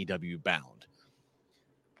is AEW bound.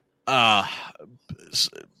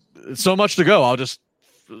 So much to go. I'll just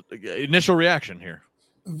initial reaction here.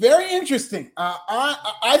 Very interesting.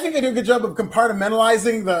 I think they do a good job of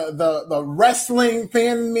compartmentalizing the wrestling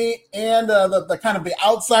fan in me and the kind of the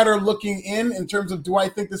outsider looking in terms of, do I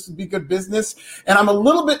think this would be good business? And I'm a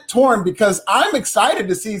little bit torn because I'm excited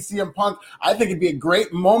to see CM Punk. I think it'd be a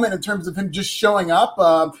great moment in terms of him just showing up.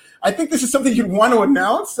 I think this is something you'd want to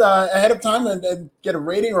announce ahead of time and get a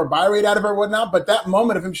rating or a buy rate out of it or whatnot. But that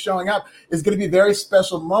moment of him showing up is going to be a very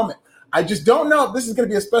special moment. I just don't know if this is going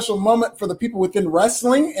to be a special moment for the people within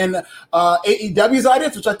wrestling and AEW's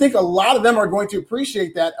audience, which I think a lot of them are going to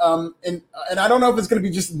appreciate that. And I don't know if it's going to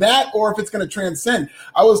be just that or if it's going to transcend.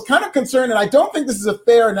 I was kind of concerned, and I don't think this is a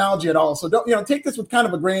fair analogy at all. So don't take this with kind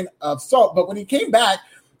of a grain of salt. But when he came back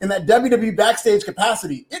in that WWE backstage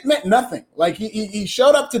capacity, it meant nothing. Like he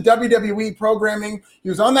showed up to WWE programming. He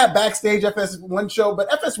was on that backstage FS1 show, but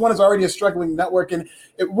FS1 is already a struggling network, and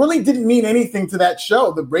it really didn't mean anything to that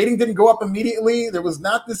show. The rating didn't go up immediately. There was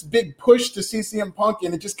not this big push to see CM Punk,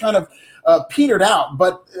 and it just kind of petered out.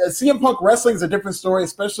 But CM Punk wrestling is a different story,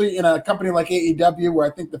 especially in a company like AEW, where I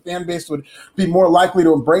think the fan base would be more likely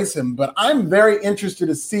to embrace him. But I'm very interested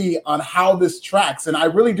to see on how this tracks, and I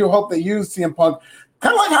really do hope they use CM Punk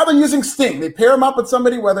kind of like how they're using Sting. They pair him up with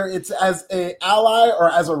somebody, whether it's as an ally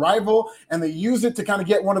or as a rival, and they use it to kind of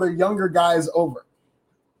get one of their younger guys over.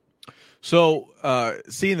 So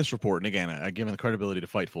seeing this report, and again, I give the credibility to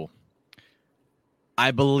Fightful, I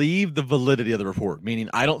believe the validity of the report, meaning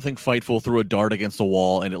I don't think Fightful threw a dart against the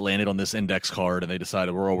wall and it landed on this index card and they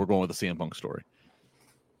decided we're going with the CM Punk story.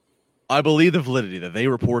 I believe the validity that they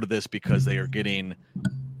reported this because they are getting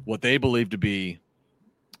what they believe to be,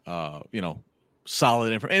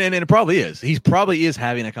 solid information, and it probably is. He probably is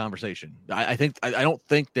having a conversation. I don't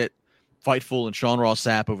think that Fightful and Sean Ross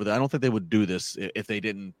Sapp over there, I don't think they would do this if they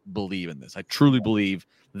didn't believe in this. I truly believe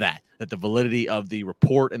that the validity of the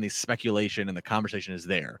report and the speculation and the conversation is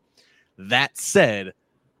there. That said,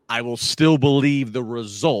 I will still believe the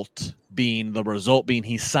result being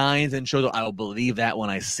he signs and shows up. I will believe that when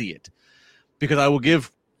I see it, because I will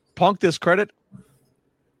give Punk this credit.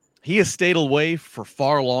 He has stayed away for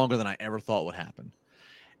far longer than I ever thought would happen.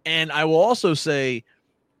 And I will also say,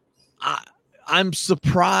 I'm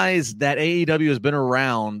surprised that AEW has been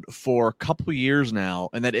around for a couple years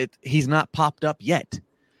now and that he's not popped up yet.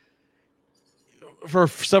 For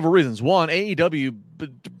several reasons. One, AEW,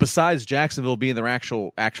 besides Jacksonville being their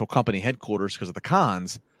actual company headquarters because of the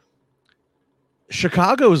cons,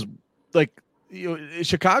 Chicago's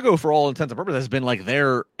Chicago, for all intents and purposes, has been like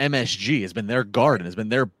their MSG, has been their garden, has been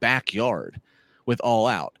their backyard with All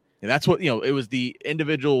Out. And that's what, it was the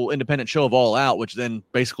individual independent show of All Out, which then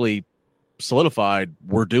basically solidified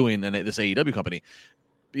we're doing in this AEW company,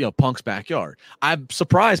 Punk's backyard. I'm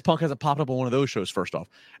surprised Punk hasn't popped up on one of those shows, first off.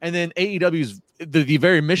 And then AEW's, the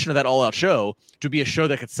very mission of that All Out show, to be a show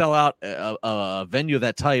that could sell out a venue of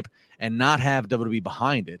that type and not have WWE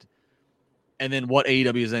behind it. And then what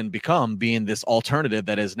AEW has then become, being this alternative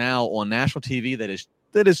that is now on national TV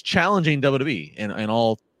that is challenging WWE in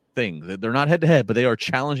all things. They're not head to head, but they are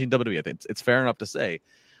challenging WWE. I think it's fair enough to say.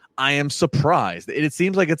 I am surprised. It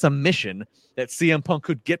seems like it's a mission that CM Punk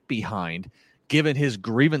could get behind, given his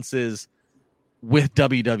grievances with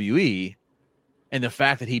WWE and the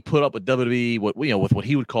fact that he put up with WWE, with what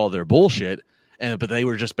he would call their bullshit. But they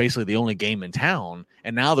were just basically the only game in town.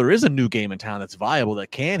 And now there is a new game in town that's viable, that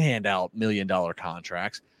can hand out $1 million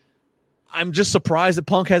contracts. I'm just surprised that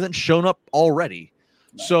Punk hasn't shown up already.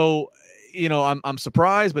 So, I'm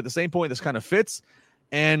surprised, but at the same point, this kind of fits.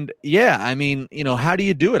 And yeah, I mean, how do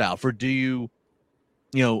you do it, Alfred? Do you,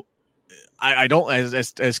 I don't,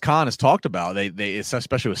 as Khan has talked about, they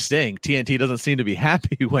especially with Sting, TNT doesn't seem to be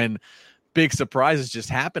happy when big surprises just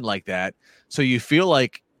happen like that. So you feel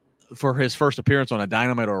like, for his first appearance on a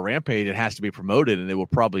Dynamite or a Rampage, it has to be promoted, and it will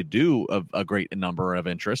probably do a great number of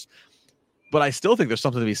interest. But I still think there's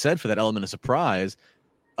something to be said for that element of surprise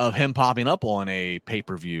of him popping up on a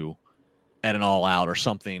pay-per-view at an All Out or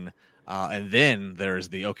something. And then there's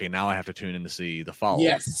now I have to tune in to see the follow-up.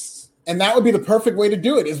 Yes. And that would be the perfect way to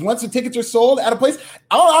do it, is once the tickets are sold at a place,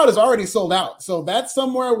 All Out is already sold out. So that's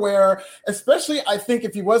somewhere where, especially I think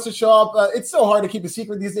if he was to show up, it's so hard to keep a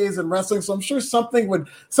secret these days in wrestling. So I'm sure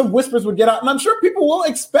some whispers would get out, and I'm sure people will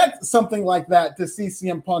expect something like that to see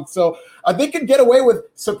CM Punk. So they could get away with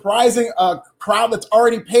surprising a crowd that's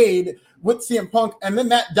already paid with CM Punk, and then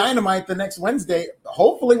that Dynamite the next Wednesday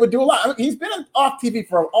hopefully would do a lot. I mean, he's been off TV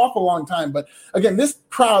for an awful long time, but again, this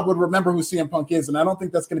crowd would remember who CM Punk is, and I don't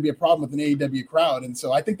think that's going to be a problem with an AEW crowd, and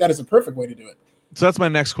so I think that is a perfect way to do it. So that's my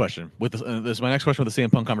next question. This is my next question with the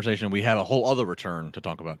CM Punk conversation. We have a whole other return to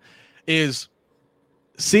talk about. Is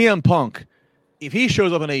CM Punk, if he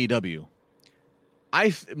shows up in AEW,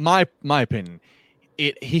 my opinion,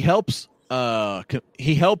 he helps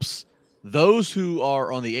those who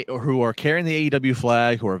are who are carrying the AEW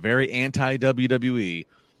flag, who are very anti-WWE.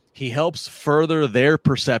 He helps further their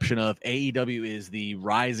perception of AEW is the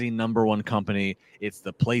rising number one company. It's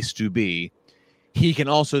the place to be. He can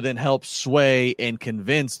also then help sway and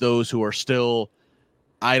convince those who are still,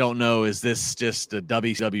 I don't know, is this just a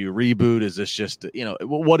WCW reboot? Is this just,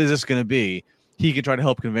 what is this going to be? He can try to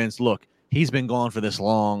help convince, look, he's been gone for this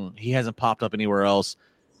long. He hasn't popped up anywhere else.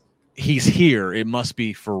 He's here. It must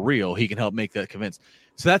be for real. He can help make that convince.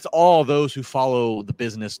 So that's all those who follow the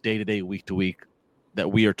business day to day, week to week that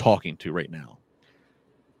we are talking to right now.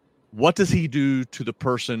 What does he do to the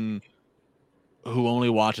person who only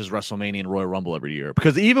watches WrestleMania and Royal Rumble every year.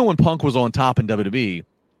 Because even when Punk was on top in WWE,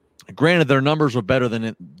 granted their numbers were better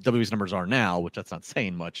than WWE's numbers are now, which that's not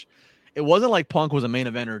saying much. It wasn't like Punk was a main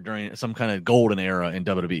eventer during some kind of golden era in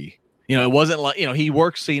WWE. It wasn't like, he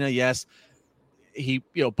worked Cena, yes.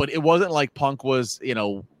 But it wasn't like Punk was, in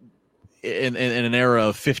an era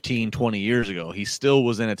of 15, 20 years ago. He still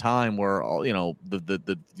was in a time where,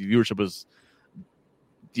 the viewership was,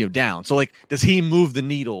 down. So, like, does he move the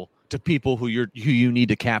needle to people who you need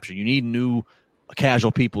to capture? You need new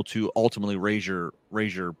casual people to ultimately raise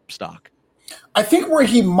your stock. I think where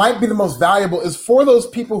he might be the most valuable is for those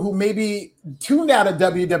people who maybe tuned out of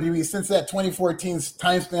WWE since that 2014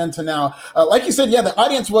 time span to now. Like you said, yeah, the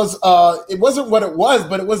audience was, it wasn't what it was,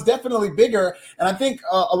 but it was definitely bigger. And I think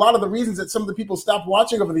a lot of the reasons that some of the people stopped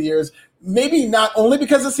watching over the years, maybe not only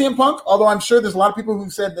because of CM Punk, although I'm sure there's a lot of people who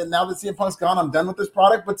said that now that CM Punk's gone, I'm done with this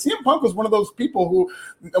product. But CM Punk was one of those people who,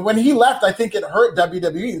 when he left, I think it hurt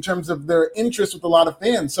WWE in terms of their interest with a lot of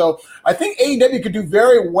fans. So I think AEW could do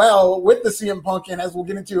very well with the CM Punk, and as we'll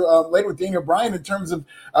get into later with Daniel Bryan, in terms of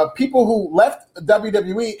people who left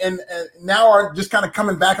WWE and now are just kind of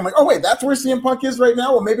coming back and like, oh, wait, that's where CM Punk is right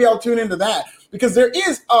now? Well, maybe I'll tune into that. Because there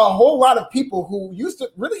is a whole lot of people who used to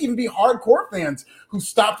really even be hardcore fans who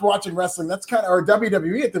stopped watching wrestling. That's kind of, or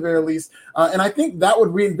WWE at the very least. And I think that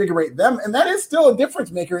would reinvigorate them. And that is still a difference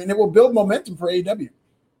maker, and it will build momentum for AEW.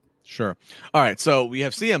 Sure. All right. So we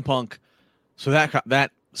have CM Punk. So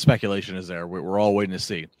that speculation is there. We're all waiting to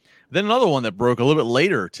see. Then another one that broke a little bit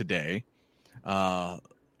later today. And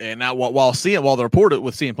now while the report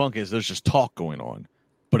with CM Punk is there's just talk going on,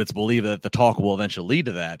 but it's believed that the talk will eventually lead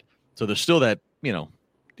to that. So there's still that, we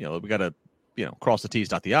got to, cross the T's,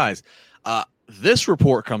 dot the I's. This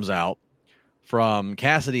report comes out from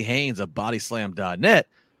Cassidy Haynes of bodyslam.net.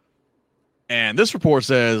 And this report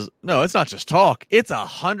says, no, it's not just talk. It's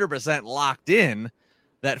 100% locked in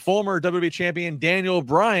that former WWE champion Daniel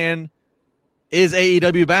Bryan is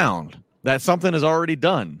AEW bound. That something is already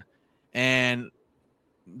done. And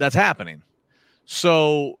that's happening.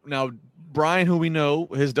 So now Bryan, who we know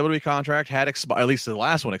his WWE contract had expired, at least the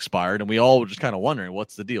last one expired, and we all were just kind of wondering,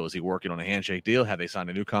 what's the deal? Is he working on a handshake deal? Have they signed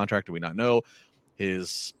a new contract? Do we not know?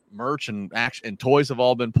 His merch and toys have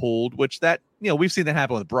all been pulled, which that, we've seen that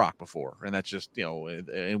happen with Brock before, and that's just,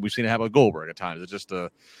 and we've seen it happen with Goldberg at times. It's just a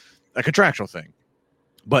contractual thing.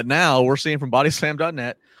 But now we're seeing from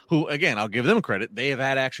bodyslam.net, who, again, I'll give them credit. They have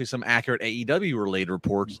had actually some accurate AEW-related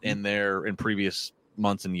reports in previous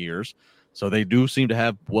months and years. So they do seem to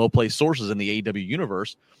have well-placed sources in the AEW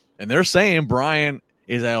universe, and they're saying Bryan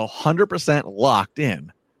is 100% locked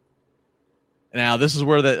in. Now, this is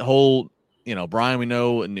where that whole, Bryan we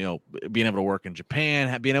know, and being able to work in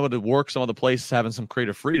Japan, being able to work some of the places, having some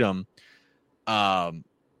creative freedom.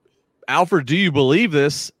 Alfred, do you believe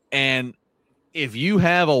this? And if you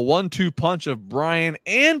have a 1-2 punch of Bryan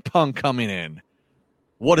and Punk coming in,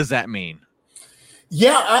 what does that mean?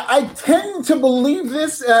 Yeah, I tend to believe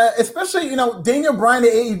this, especially, Daniel Bryan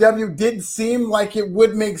at AEW did seem like it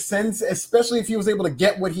would make sense, especially if he was able to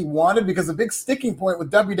get what he wanted, because the big sticking point with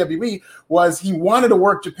WWE was he wanted to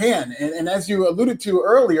work Japan. And as you alluded to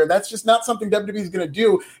earlier, that's just not something WWE is going to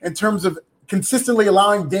do in terms of consistently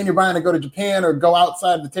allowing Daniel Bryan to go to Japan or go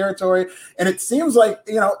outside the territory. And it seems like,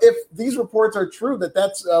 if these reports are true,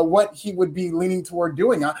 that's what he would be leaning toward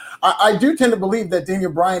doing. I do tend to believe that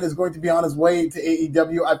Daniel Bryan is going to be on his way to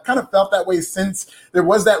AEW. I've kind of felt that way since there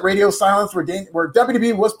was that radio silence where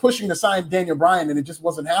WWE was pushing to sign Daniel Bryan, and it just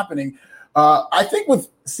wasn't happening. I think with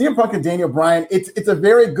CM Punk and Daniel Bryan, it's a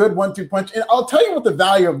very good 1-2 punch. And I'll tell you what the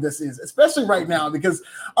value of this is, especially right now, because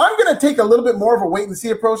I'm going to take a little bit more of a wait and see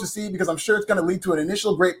approach to see, because I'm sure it's going to lead to an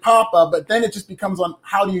initial great pop, but then it just becomes on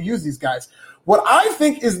how do you use these guys. What I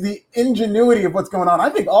think is the ingenuity of what's going on, I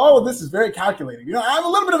think all of this is very calculated. I'm a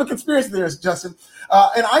little bit of a conspiracy theorist, Justin.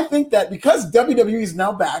 And I think that because WWE is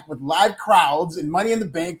now back with live crowds and Money in the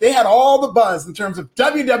Bank, they had all the buzz in terms of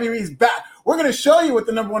WWE's back. We're going to show you what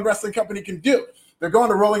the number one wrestling company can do. They're going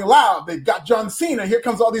to Rolling Loud. They got John Cena. Here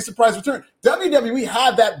comes all these surprise returns. WWE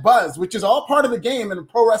had that buzz, which is all part of the game in a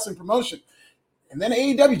pro wrestling promotion. And then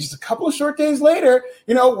AEW, just a couple of short days later,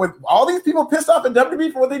 with all these people pissed off at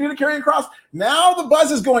WWE for what they did to Karrion Kross, now the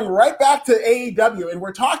buzz is going right back to AEW. And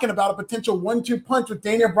we're talking about a potential 1-2 punch with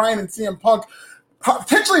Daniel Bryan and CM Punk,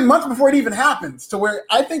 potentially months before it even happens, to where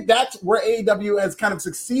I think that's where AEW has kind of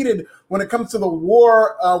succeeded when it comes to the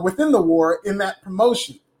war within the war in that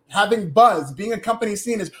promotion. Having buzz, being a company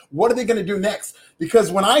seen as what are they going to do next?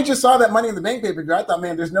 Because when I just saw that Money in the Bank pay-per-view, I thought,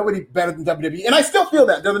 man, there's nobody better than WWE. And I still feel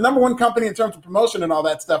that. They're the number one company in terms of promotion and all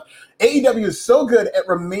that stuff. AEW is so good at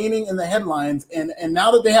remaining in the headlines. And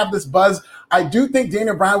now that they have this buzz, I do think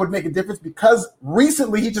Daniel Bryan would make a difference because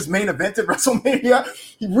recently he just main evented WrestleMania.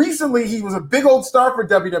 He was a big old star for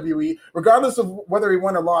WWE, regardless of whether he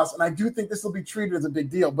won or lost. And I do think this will be treated as a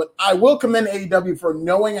big deal. But I will commend AEW for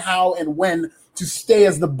knowing how and when to stay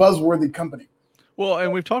as the buzzworthy company. Well,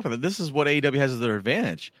 and we've talked about it. This is what AEW has as their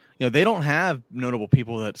advantage. They don't have notable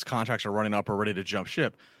people that's contracts are running up or ready to jump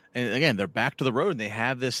ship. And again, they're back to the road and they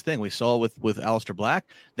have this thing. We saw with Aleister Black.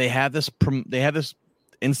 They have this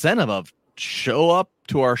incentive of show up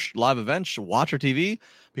to our live events, watch our TV,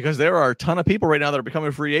 because there are a ton of people right now that are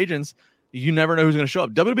becoming free agents. You never know who's going to show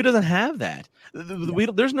up. WWE doesn't have that.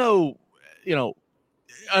 There's no,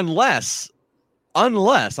 unless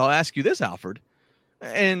I'll ask you this, Alfred.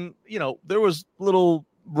 And, there was little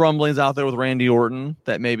rumblings out there with Randy Orton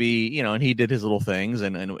that maybe, and he did his little things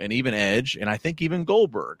and even Edge. And I think even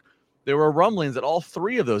Goldberg, there were rumblings that all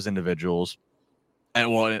three of those individuals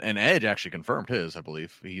and Edge actually confirmed his, I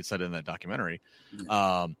believe he said in that documentary,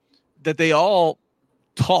 that they all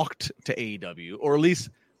talked to AEW or at least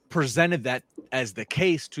presented that as the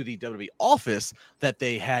case to the WWE office that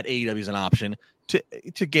they had AEW as an option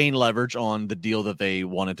to gain leverage on the deal that they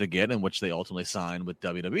wanted to get and which they ultimately signed with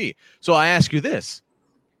WWE. So I ask you this.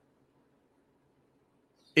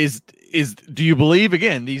 Do you believe,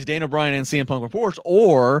 again, these Daniel Bryan and CM Punk reports,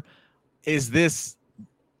 or is this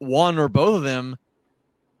one or both of them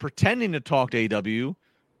pretending to talk to AEW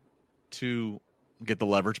to get the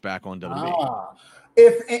leverage back on WWE?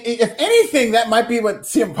 If anything, that might be what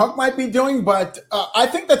CM Punk might be doing, but I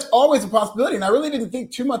think that's always a possibility, and I really didn't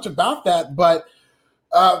think too much about that, but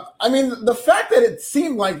the fact that it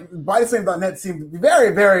seemed like BodySlam.net seemed to be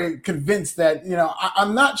very, very convinced that,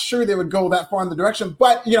 I'm not sure they would go that far in the direction,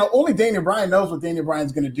 but, only Daniel Bryan knows what Daniel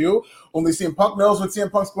Bryan's going to do. Only CM Punk knows what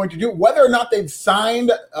CM Punk's going to do. Whether or not they've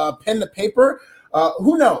signed pen to paper,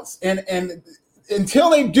 who knows? And until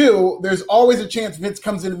they do, there's always a chance Vince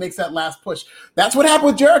comes in and makes that last push. That's what happened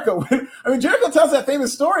with Jericho. Jericho tells that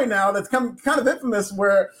famous story now that's kind of infamous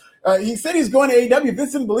where he said he's going to AEW.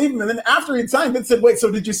 Vince didn't believe him. And then after he'd signed, Vince said, wait,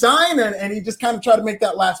 so did you sign? And he just kind of tried to make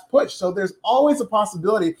that last push. So there's always a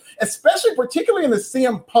possibility, particularly in the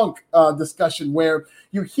CM Punk discussion where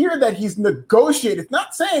you hear that he's negotiated. It's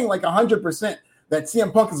not saying like 100% that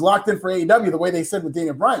CM Punk is locked in for AEW the way they said with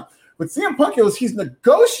Daniel Bryan. But CM Punk he's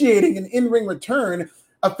negotiating an in-ring return.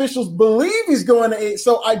 Officials believe he's going to AEW.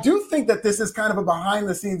 So I do think that this is kind of a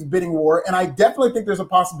behind-the-scenes bidding war, and I definitely think there's a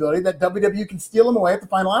possibility that WWE can steal him away at the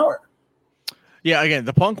final hour. Yeah, again,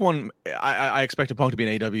 the Punk one, I expect Punk to be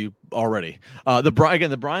in AEW already. The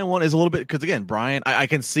Bryan one is a little bit because again, Bryan, I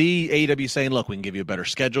can see AEW saying, "Look, we can give you a better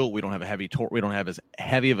schedule. We don't have we don't have as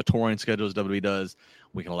heavy of a touring schedule as WWE does.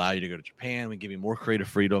 We can allow you to go to Japan. We can give you more creative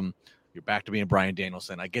freedom. You're back to being Bryan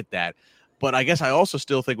Danielson." I get that, but I guess I also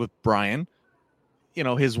still think with Bryan,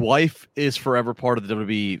 his wife is forever part of the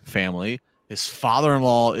WWE family. His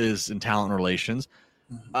father-in-law is in talent relations.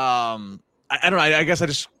 I don't know. I guess I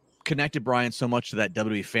just connected Bryan so much to that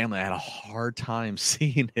WWE family. I had a hard time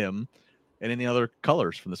seeing him in any other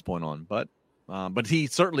colors from this point on. But he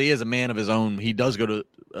certainly is a man of his own. He does go to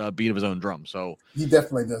a beat of his own drum. So he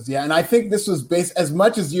definitely does. Yeah. And I think this was based, as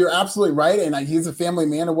much as you're absolutely right, and he's a family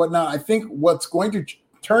man and whatnot, I think what's going to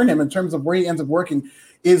turn him in terms of where he ends up working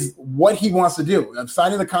is what he wants to do. I'm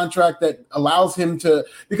signing the contract that allows him to,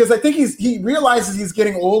 because I think he realizes he's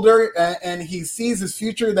getting older and he sees his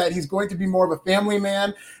future that he's going to be more of a family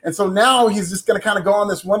man. And so now he's just going to kind of go on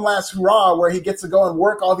this one last hurrah where he gets to go and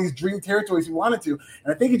work all these dream territories he wanted to.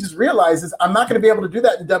 And I think he just realizes I'm not going to be able to do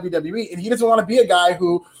that in WWE. And he doesn't want to be a guy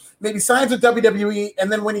who maybe signs with WWE,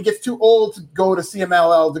 and then when he gets too old to go to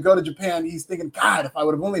CMLL, to go to Japan, he's thinking, God, if I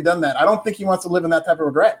would have only done that. I don't think he wants to live in that type of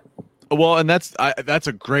regret. Well, and that's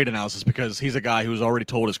a great analysis because he's a guy who's already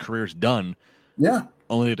told his career's done. Yeah.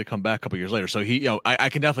 Only to come back a couple years later. So he, I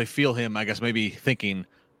can definitely feel him, I guess, maybe thinking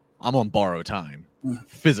I'm on borrowed time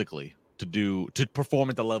physically to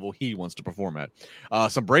perform at the level he wants to perform at.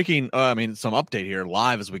 Some update here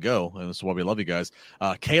live as we go. And this is why we love you guys.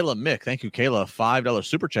 Kayla Mick. Thank you, Kayla. $5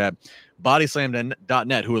 super chat.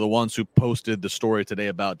 Bodyslam.net, who are the ones who posted the story today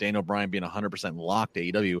about Daniel Bryan being 100% locked to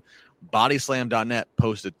AEW. Bodyslam.net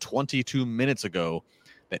posted 22 minutes ago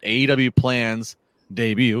that AEW plans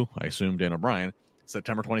debut, I assume Daniel Bryan,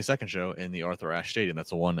 September 22nd show in the Arthur Ashe Stadium. That's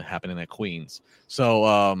the one happening at Queens.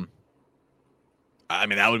 So,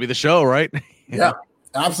 that would be the show, right? Yeah.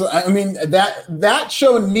 Absolutely. I mean, that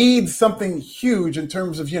show needs something huge in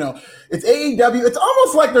terms of, it's AEW. It's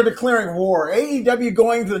almost like they're declaring war. AEW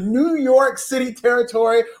going to the New York City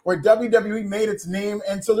territory where WWE made its name.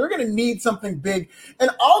 And so they're going to need something big.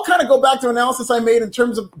 And I'll kind of go back to analysis I made in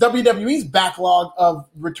terms of WWE's backlog of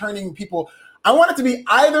returning people. I want it to be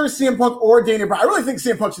either CM Punk or Daniel Bryan. I really think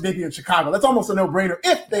CM Punk should debut in Chicago. That's almost a no-brainer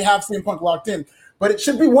if they have CM Punk locked in. But it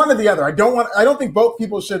should be one or the other. I don't think both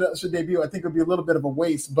people should debut. I think it would be a little bit of a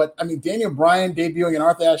waste. But I mean, Daniel Bryan debuting in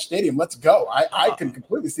Arthur Ashe Stadium, let's go. I can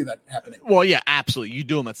completely see that happening. Well, yeah, absolutely. You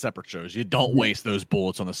do them at separate shows. You don't waste those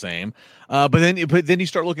bullets on the same. But then you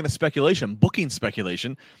start looking at speculation, booking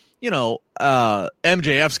speculation.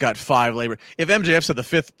 MJF's got 5 labor. If MJF said the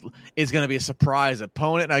 5th is going to be a surprise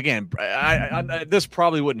opponent, again, I this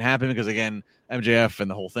probably wouldn't happen because again, MJF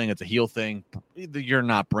and the whole thing, it's a heel thing. You're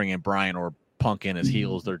not bringing Bryan or Punk in as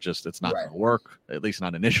heels. It's not going to work, at least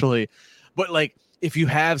not initially. But like, if you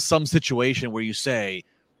have some situation where you say,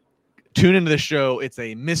 tune into the show, it's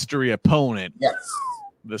a mystery opponent. Yes.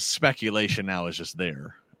 The speculation now is just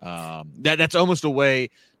there. That's almost a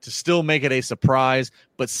way to still make it a surprise,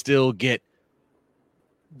 but still get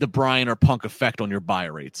the Bryan or Punk effect on your buy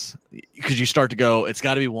rates. Because you start to go, it's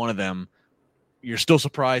got to be one of them. You're still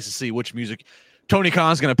surprised to see which music Tony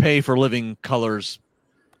Khan's going to pay for Living Colors.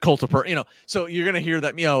 Cult of so you're gonna hear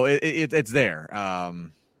that it's there.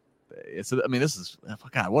 This is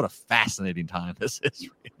God, what a fascinating time this is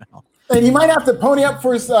right now. And he might have to pony up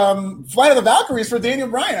for his Flight of the Valkyries for Daniel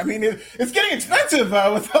Bryan. I mean, it's getting expensive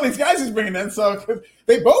with all these guys he's bringing in. So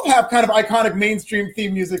they both have kind of iconic mainstream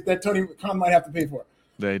theme music that Tony Khan might have to pay for.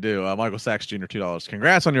 They do. Michael Sachs Jr., $2.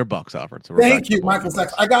 Congrats on your bucks, Alfred. So thank you, Michael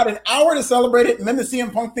Sachs. I got an hour to celebrate it, and then the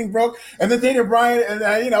CM Punk thing broke, and then Daniel Bryan,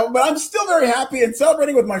 and but I'm still very happy and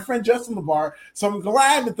celebrating with my friend Justin LeBar. So I'm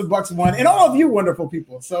glad that the Bucks won, and all of you wonderful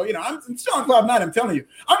people. So I'm still on cloud 9. I'm telling you,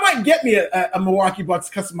 I might get me a Milwaukee Bucks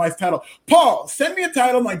customized title. Paul, send me a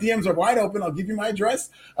title. My DMs are wide open. I'll give you my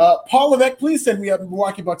address. Paul Levesque, please send me a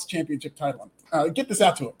Milwaukee Bucks championship title. Get this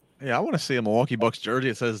out to him. Yeah, I want to see a Milwaukee Bucks jersey.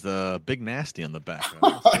 It says the Big Nasty on the back.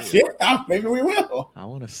 Yeah, maybe we will. I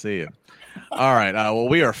want to see it. All right. Well,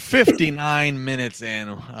 we are 59 minutes in.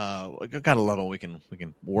 Got to love it. We can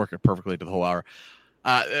work it perfectly to the whole hour.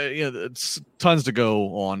 It's tons to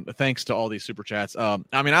go on. Thanks to all these super chats.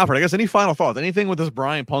 Alfred, I guess any final thoughts? Anything with this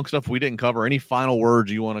Bryan Punk stuff we didn't cover? Any final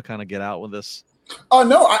words you want to kind of get out with this? Oh,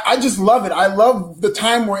 no, I just love it. I love the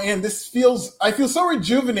time we're in. I feel so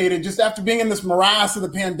rejuvenated just after being in this morass of the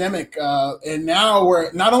pandemic. And now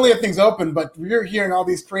we're not only are things open, but we're hearing all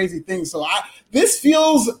these crazy things. So this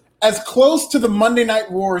feels as close to the Monday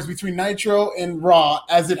Night Wars between Nitro and Raw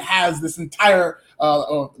as it has this entire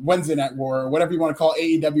Wednesday Night War, or whatever you want to call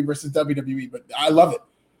AEW versus WWE. But I love it.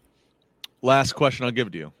 Last question I'll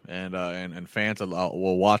give to you, and fans,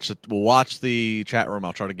 we'll watch it. We'll watch the chat room.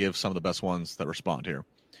 I'll try to give some of the best ones that respond here.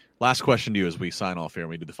 Last question to you as we sign off here and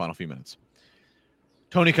we do the final few minutes.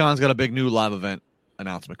 Tony Khan's got a big new live event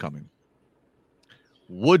announcement coming.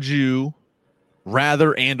 Would you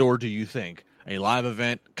rather or do you think a live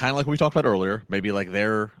event, kind of like we talked about earlier, maybe like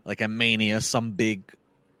a Mania, some big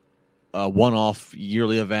one-off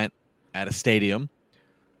yearly event at a stadium?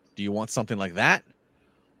 Do you want something like that?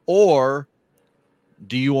 Or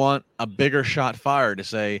do you want a bigger shot fired to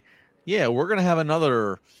say, yeah, we're going to have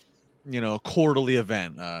another, quarterly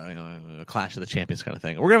event, a Clash of the Champions kind of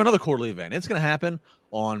thing. We're going to have another quarterly event. It's going to happen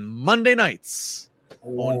on Monday nights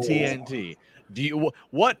on TNT. Do you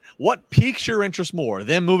what piques your interest more?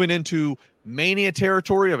 Them moving into Mania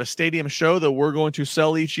territory of a stadium show that we're going to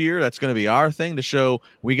sell each year? That's going to be our thing to show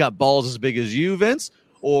we got balls as big as you, Vince.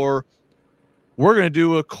 Or we're going to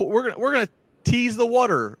do we're going to tease the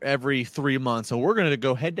water every 3 months, and we're going to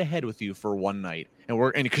go head to head with you for one night,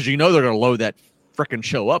 and because they're going to load that freaking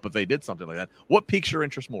show up if they did something like that. What piques your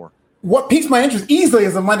interest more? What piques my interest easily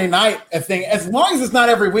is a Monday night thing, as long as it's not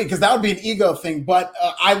every week, because that would be an ego thing. But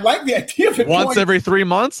I like the idea of it once every 3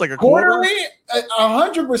 months, like a quarterly,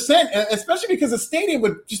 100%, especially because the stadium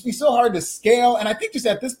would just be so hard to scale. And I think just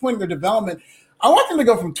at this point in their development, I want them to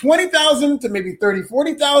go from 20,000 to maybe 30,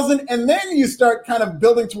 40,000, and then you start kind of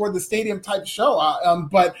building toward the stadium type show.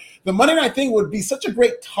 But the Monday night thing would be such a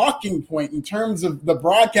great talking point in terms of the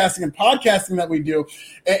broadcasting and podcasting that we do.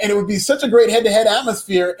 And it would be such a great head-to-head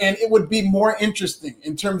atmosphere, and it would be more interesting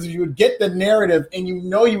in terms of you would get the narrative, and you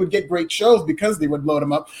would get great shows because they would load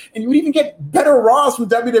them up. And you would even get better Raws from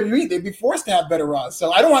WWE. They'd be forced to have better Raws.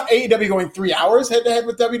 So I don't want AEW going 3 hours head-to-head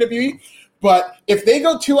with WWE. But if they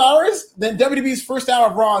go 2 hours, then WWE's first hour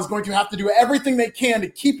of Raw is going to have to do everything they can to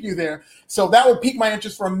keep you there. So that would pique my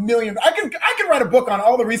interest for $1 million. I can write a book on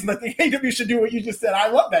all the reasons I think AEW should do what you just said. I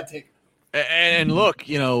love that take. And look,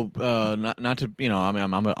 not to, I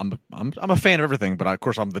mean, I'm a fan of everything, but of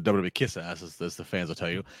course I'm the WWE kiss ass, as the fans will tell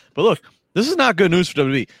you. But look, this is not good news for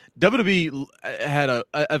WWE. WWE had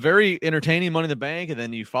a very entertaining Money in the Bank, and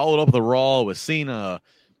then you followed up with a Raw with Cena,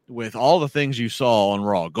 with all the things you saw on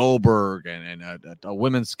Raw, Goldberg and a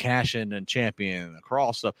women's cash-in and champion, the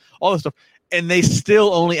Cross stuff, all this stuff, and they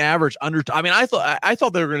still only average under. I mean, I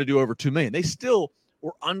thought they were going to do over 2 million. They still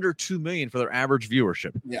were under 2 million for their average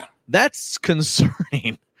viewership. Yeah, that's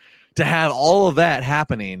concerning to have all of that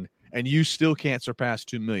happening, and you still can't surpass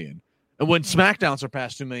 2 million. And when SmackDown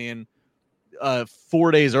surpassed 2 million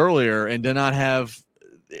 4 days earlier and did not have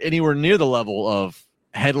anywhere near the level of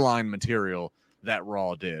headline material that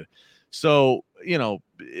Raw did. So,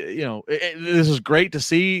 this is great to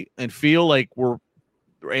see and feel like we're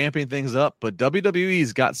amping things up, but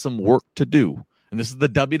WWE's got some work to do. And this is the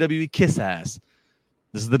WWE kiss ass.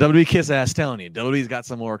 This is the WWE kiss ass telling you, WWE's got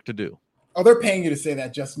some work to do. Oh, they're paying you to say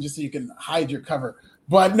that, Justin, just so you can hide your cover.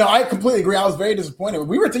 But no, I completely agree. I was very disappointed.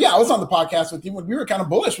 I was on the podcast with you when we were kind of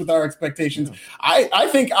bullish with our expectations. I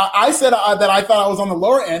think I said that I thought I was on the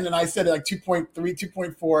lower end, and I said like 2.3,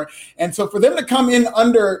 2.4. And so for them to come in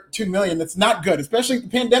under 2 million, that's not good, especially the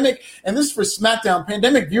pandemic. And this is for SmackDown.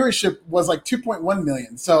 Pandemic viewership was like 2.1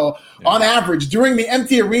 million. So on average, during the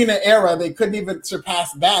empty arena era, they couldn't even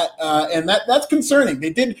surpass that. And that's concerning. They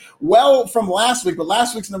did well from last week, but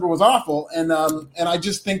last week's number was awful. And I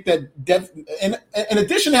just think that in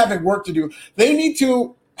addition to having work to do, they need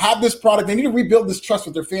to have this product. They need to rebuild this trust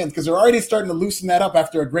with their fans, because they're already starting to loosen that up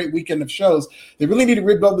after a great weekend of shows. They really need to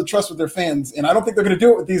rebuild the trust with their fans. And I don't think they're going to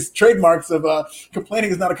do it with these trademarks of complaining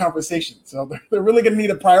is not a conversation. So they're really going to need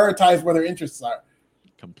to prioritize where their interests are.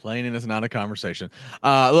 Complaining is not a conversation.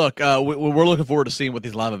 Look, we're looking forward to seeing what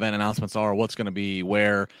these live event announcements are, what's going to be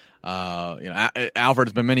where. Alfred,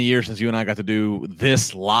 it's been many years since you and I got to do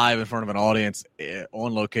this live in front of an audience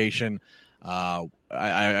on location.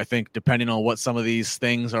 I think depending on what some of these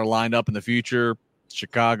things are lined up in the future,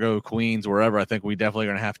 Chicago, Queens, wherever, I think we definitely are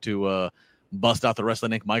going to have to bust out the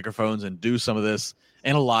Wrestling Inc. microphones and do some of this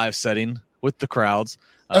in a live setting with the crowds.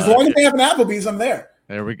 As long as they have an Applebee's, I'm there.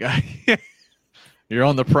 There we go. You're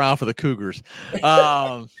on the prowl for the Cougars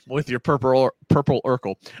with your purple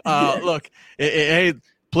Urkel. Look, hey,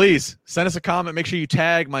 please send us a comment. Make sure you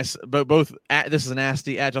tag both at This Is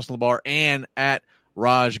Nasty, at Justin LaBar, and at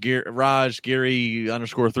Raj Giri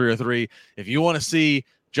 _303. If you want to see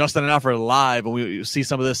Justin and Alfred live, and we see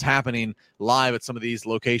some of this happening live at some of these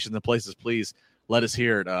locations and places, please let us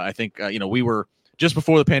hear it. I think we were just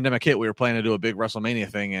before the pandemic hit, we were planning to do a big WrestleMania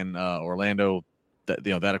thing in Orlando.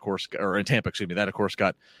 That of course, or in Tampa, excuse me. That of course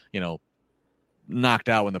got knocked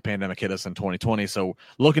out when the pandemic hit us in 2020. So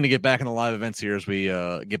looking to get back in the live events here as we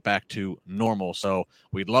get back to normal. So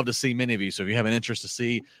we'd love to see many of you. So if you have an interest to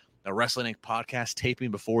see a Wrestling Inc. podcast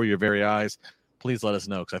taping before your very eyes, please let us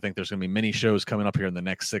know, because I think there's going to be many shows coming up here in the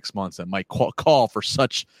next 6 months that might call for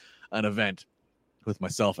such an event with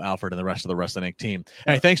myself, Alfred, and the rest of the Wrestling Inc. team.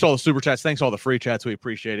 Hey, thanks to all the super chats. Thanks to all the free chats. We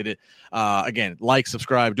appreciated it. Again, like,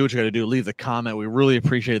 subscribe, do what you got to do. Leave the comment. We really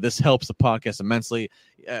appreciate it. This helps the podcast immensely.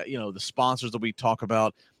 The sponsors that we talk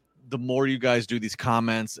about, the more you guys do these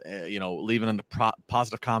comments, leaving a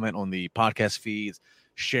positive comment on the podcast feeds,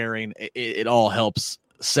 sharing, it all helps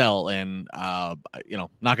sell. And not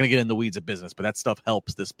going to get in the weeds of business, but that stuff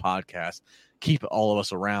helps this podcast keep all of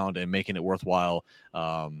us around and making it worthwhile.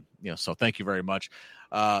 So thank you very much.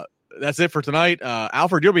 That's it for tonight.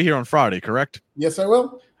 Alfred, you'll be here on Friday, correct? Yes, I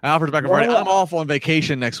will. Alfred's back on Friday. I'm off on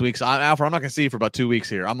vacation next week. So Alfred, I'm not going to see you for about 2 weeks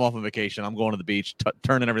here. I'm off on vacation. I'm going to the beach,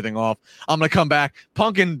 turning everything off. I'm going to come back.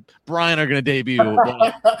 Punk and Brian are going to debut.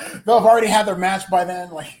 They'll have already had their match by then.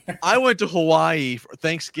 I went to Hawaii for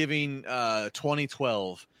Thanksgiving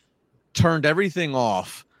 2012, turned everything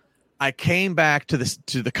off. I came back to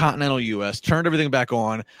the continental U.S., turned everything back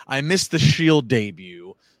on. I missed the Shield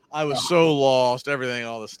debut. I was so lost, everything,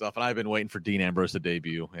 all this stuff. And I've been waiting for Dean Ambrose to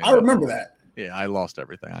debut. And, I remember that. Yeah, I lost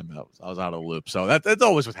everything. I was out of the loop. So that's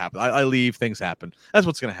always what happens. I leave, things happen. That's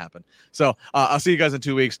what's going to happen. So I'll see you guys in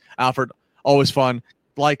 2 weeks. Alfred, always fun.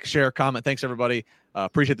 Like, share, comment. Thanks, everybody.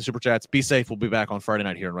 Appreciate the super chats. Be safe. We'll be back on Friday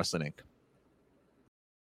night here in Wrestling Inc.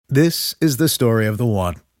 This is the story of the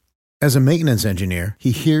one. As a maintenance engineer,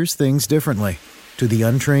 he hears things differently. To the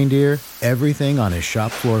untrained ear, everything on his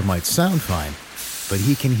shop floor might sound fine, but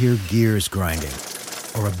he can hear gears grinding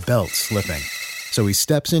or a belt slipping. So he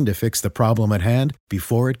steps in to fix the problem at hand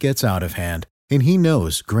before it gets out of hand. And he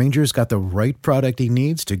knows Grainger's got the right product he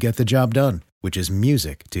needs to get the job done, which is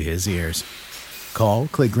music to his ears. Call,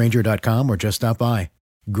 click Grainger.com, or just stop by.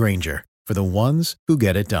 Grainger, for the ones who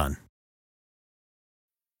get it done.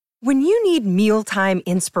 When you need mealtime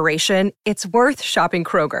inspiration, it's worth shopping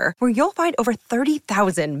Kroger, where you'll find over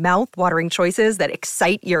 30,000 mouth-watering choices that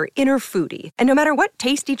excite your inner foodie. And no matter what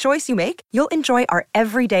tasty choice you make, you'll enjoy our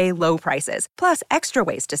everyday low prices, plus extra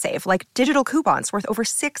ways to save, like digital coupons worth over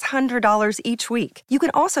 $600 each week. You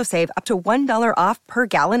can also save up to $1 off per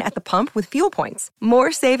gallon at the pump with fuel points.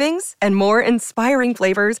 More savings and more inspiring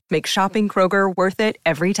flavors make shopping Kroger worth it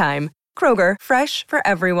every time. Kroger, fresh for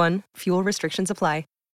everyone. Fuel restrictions apply.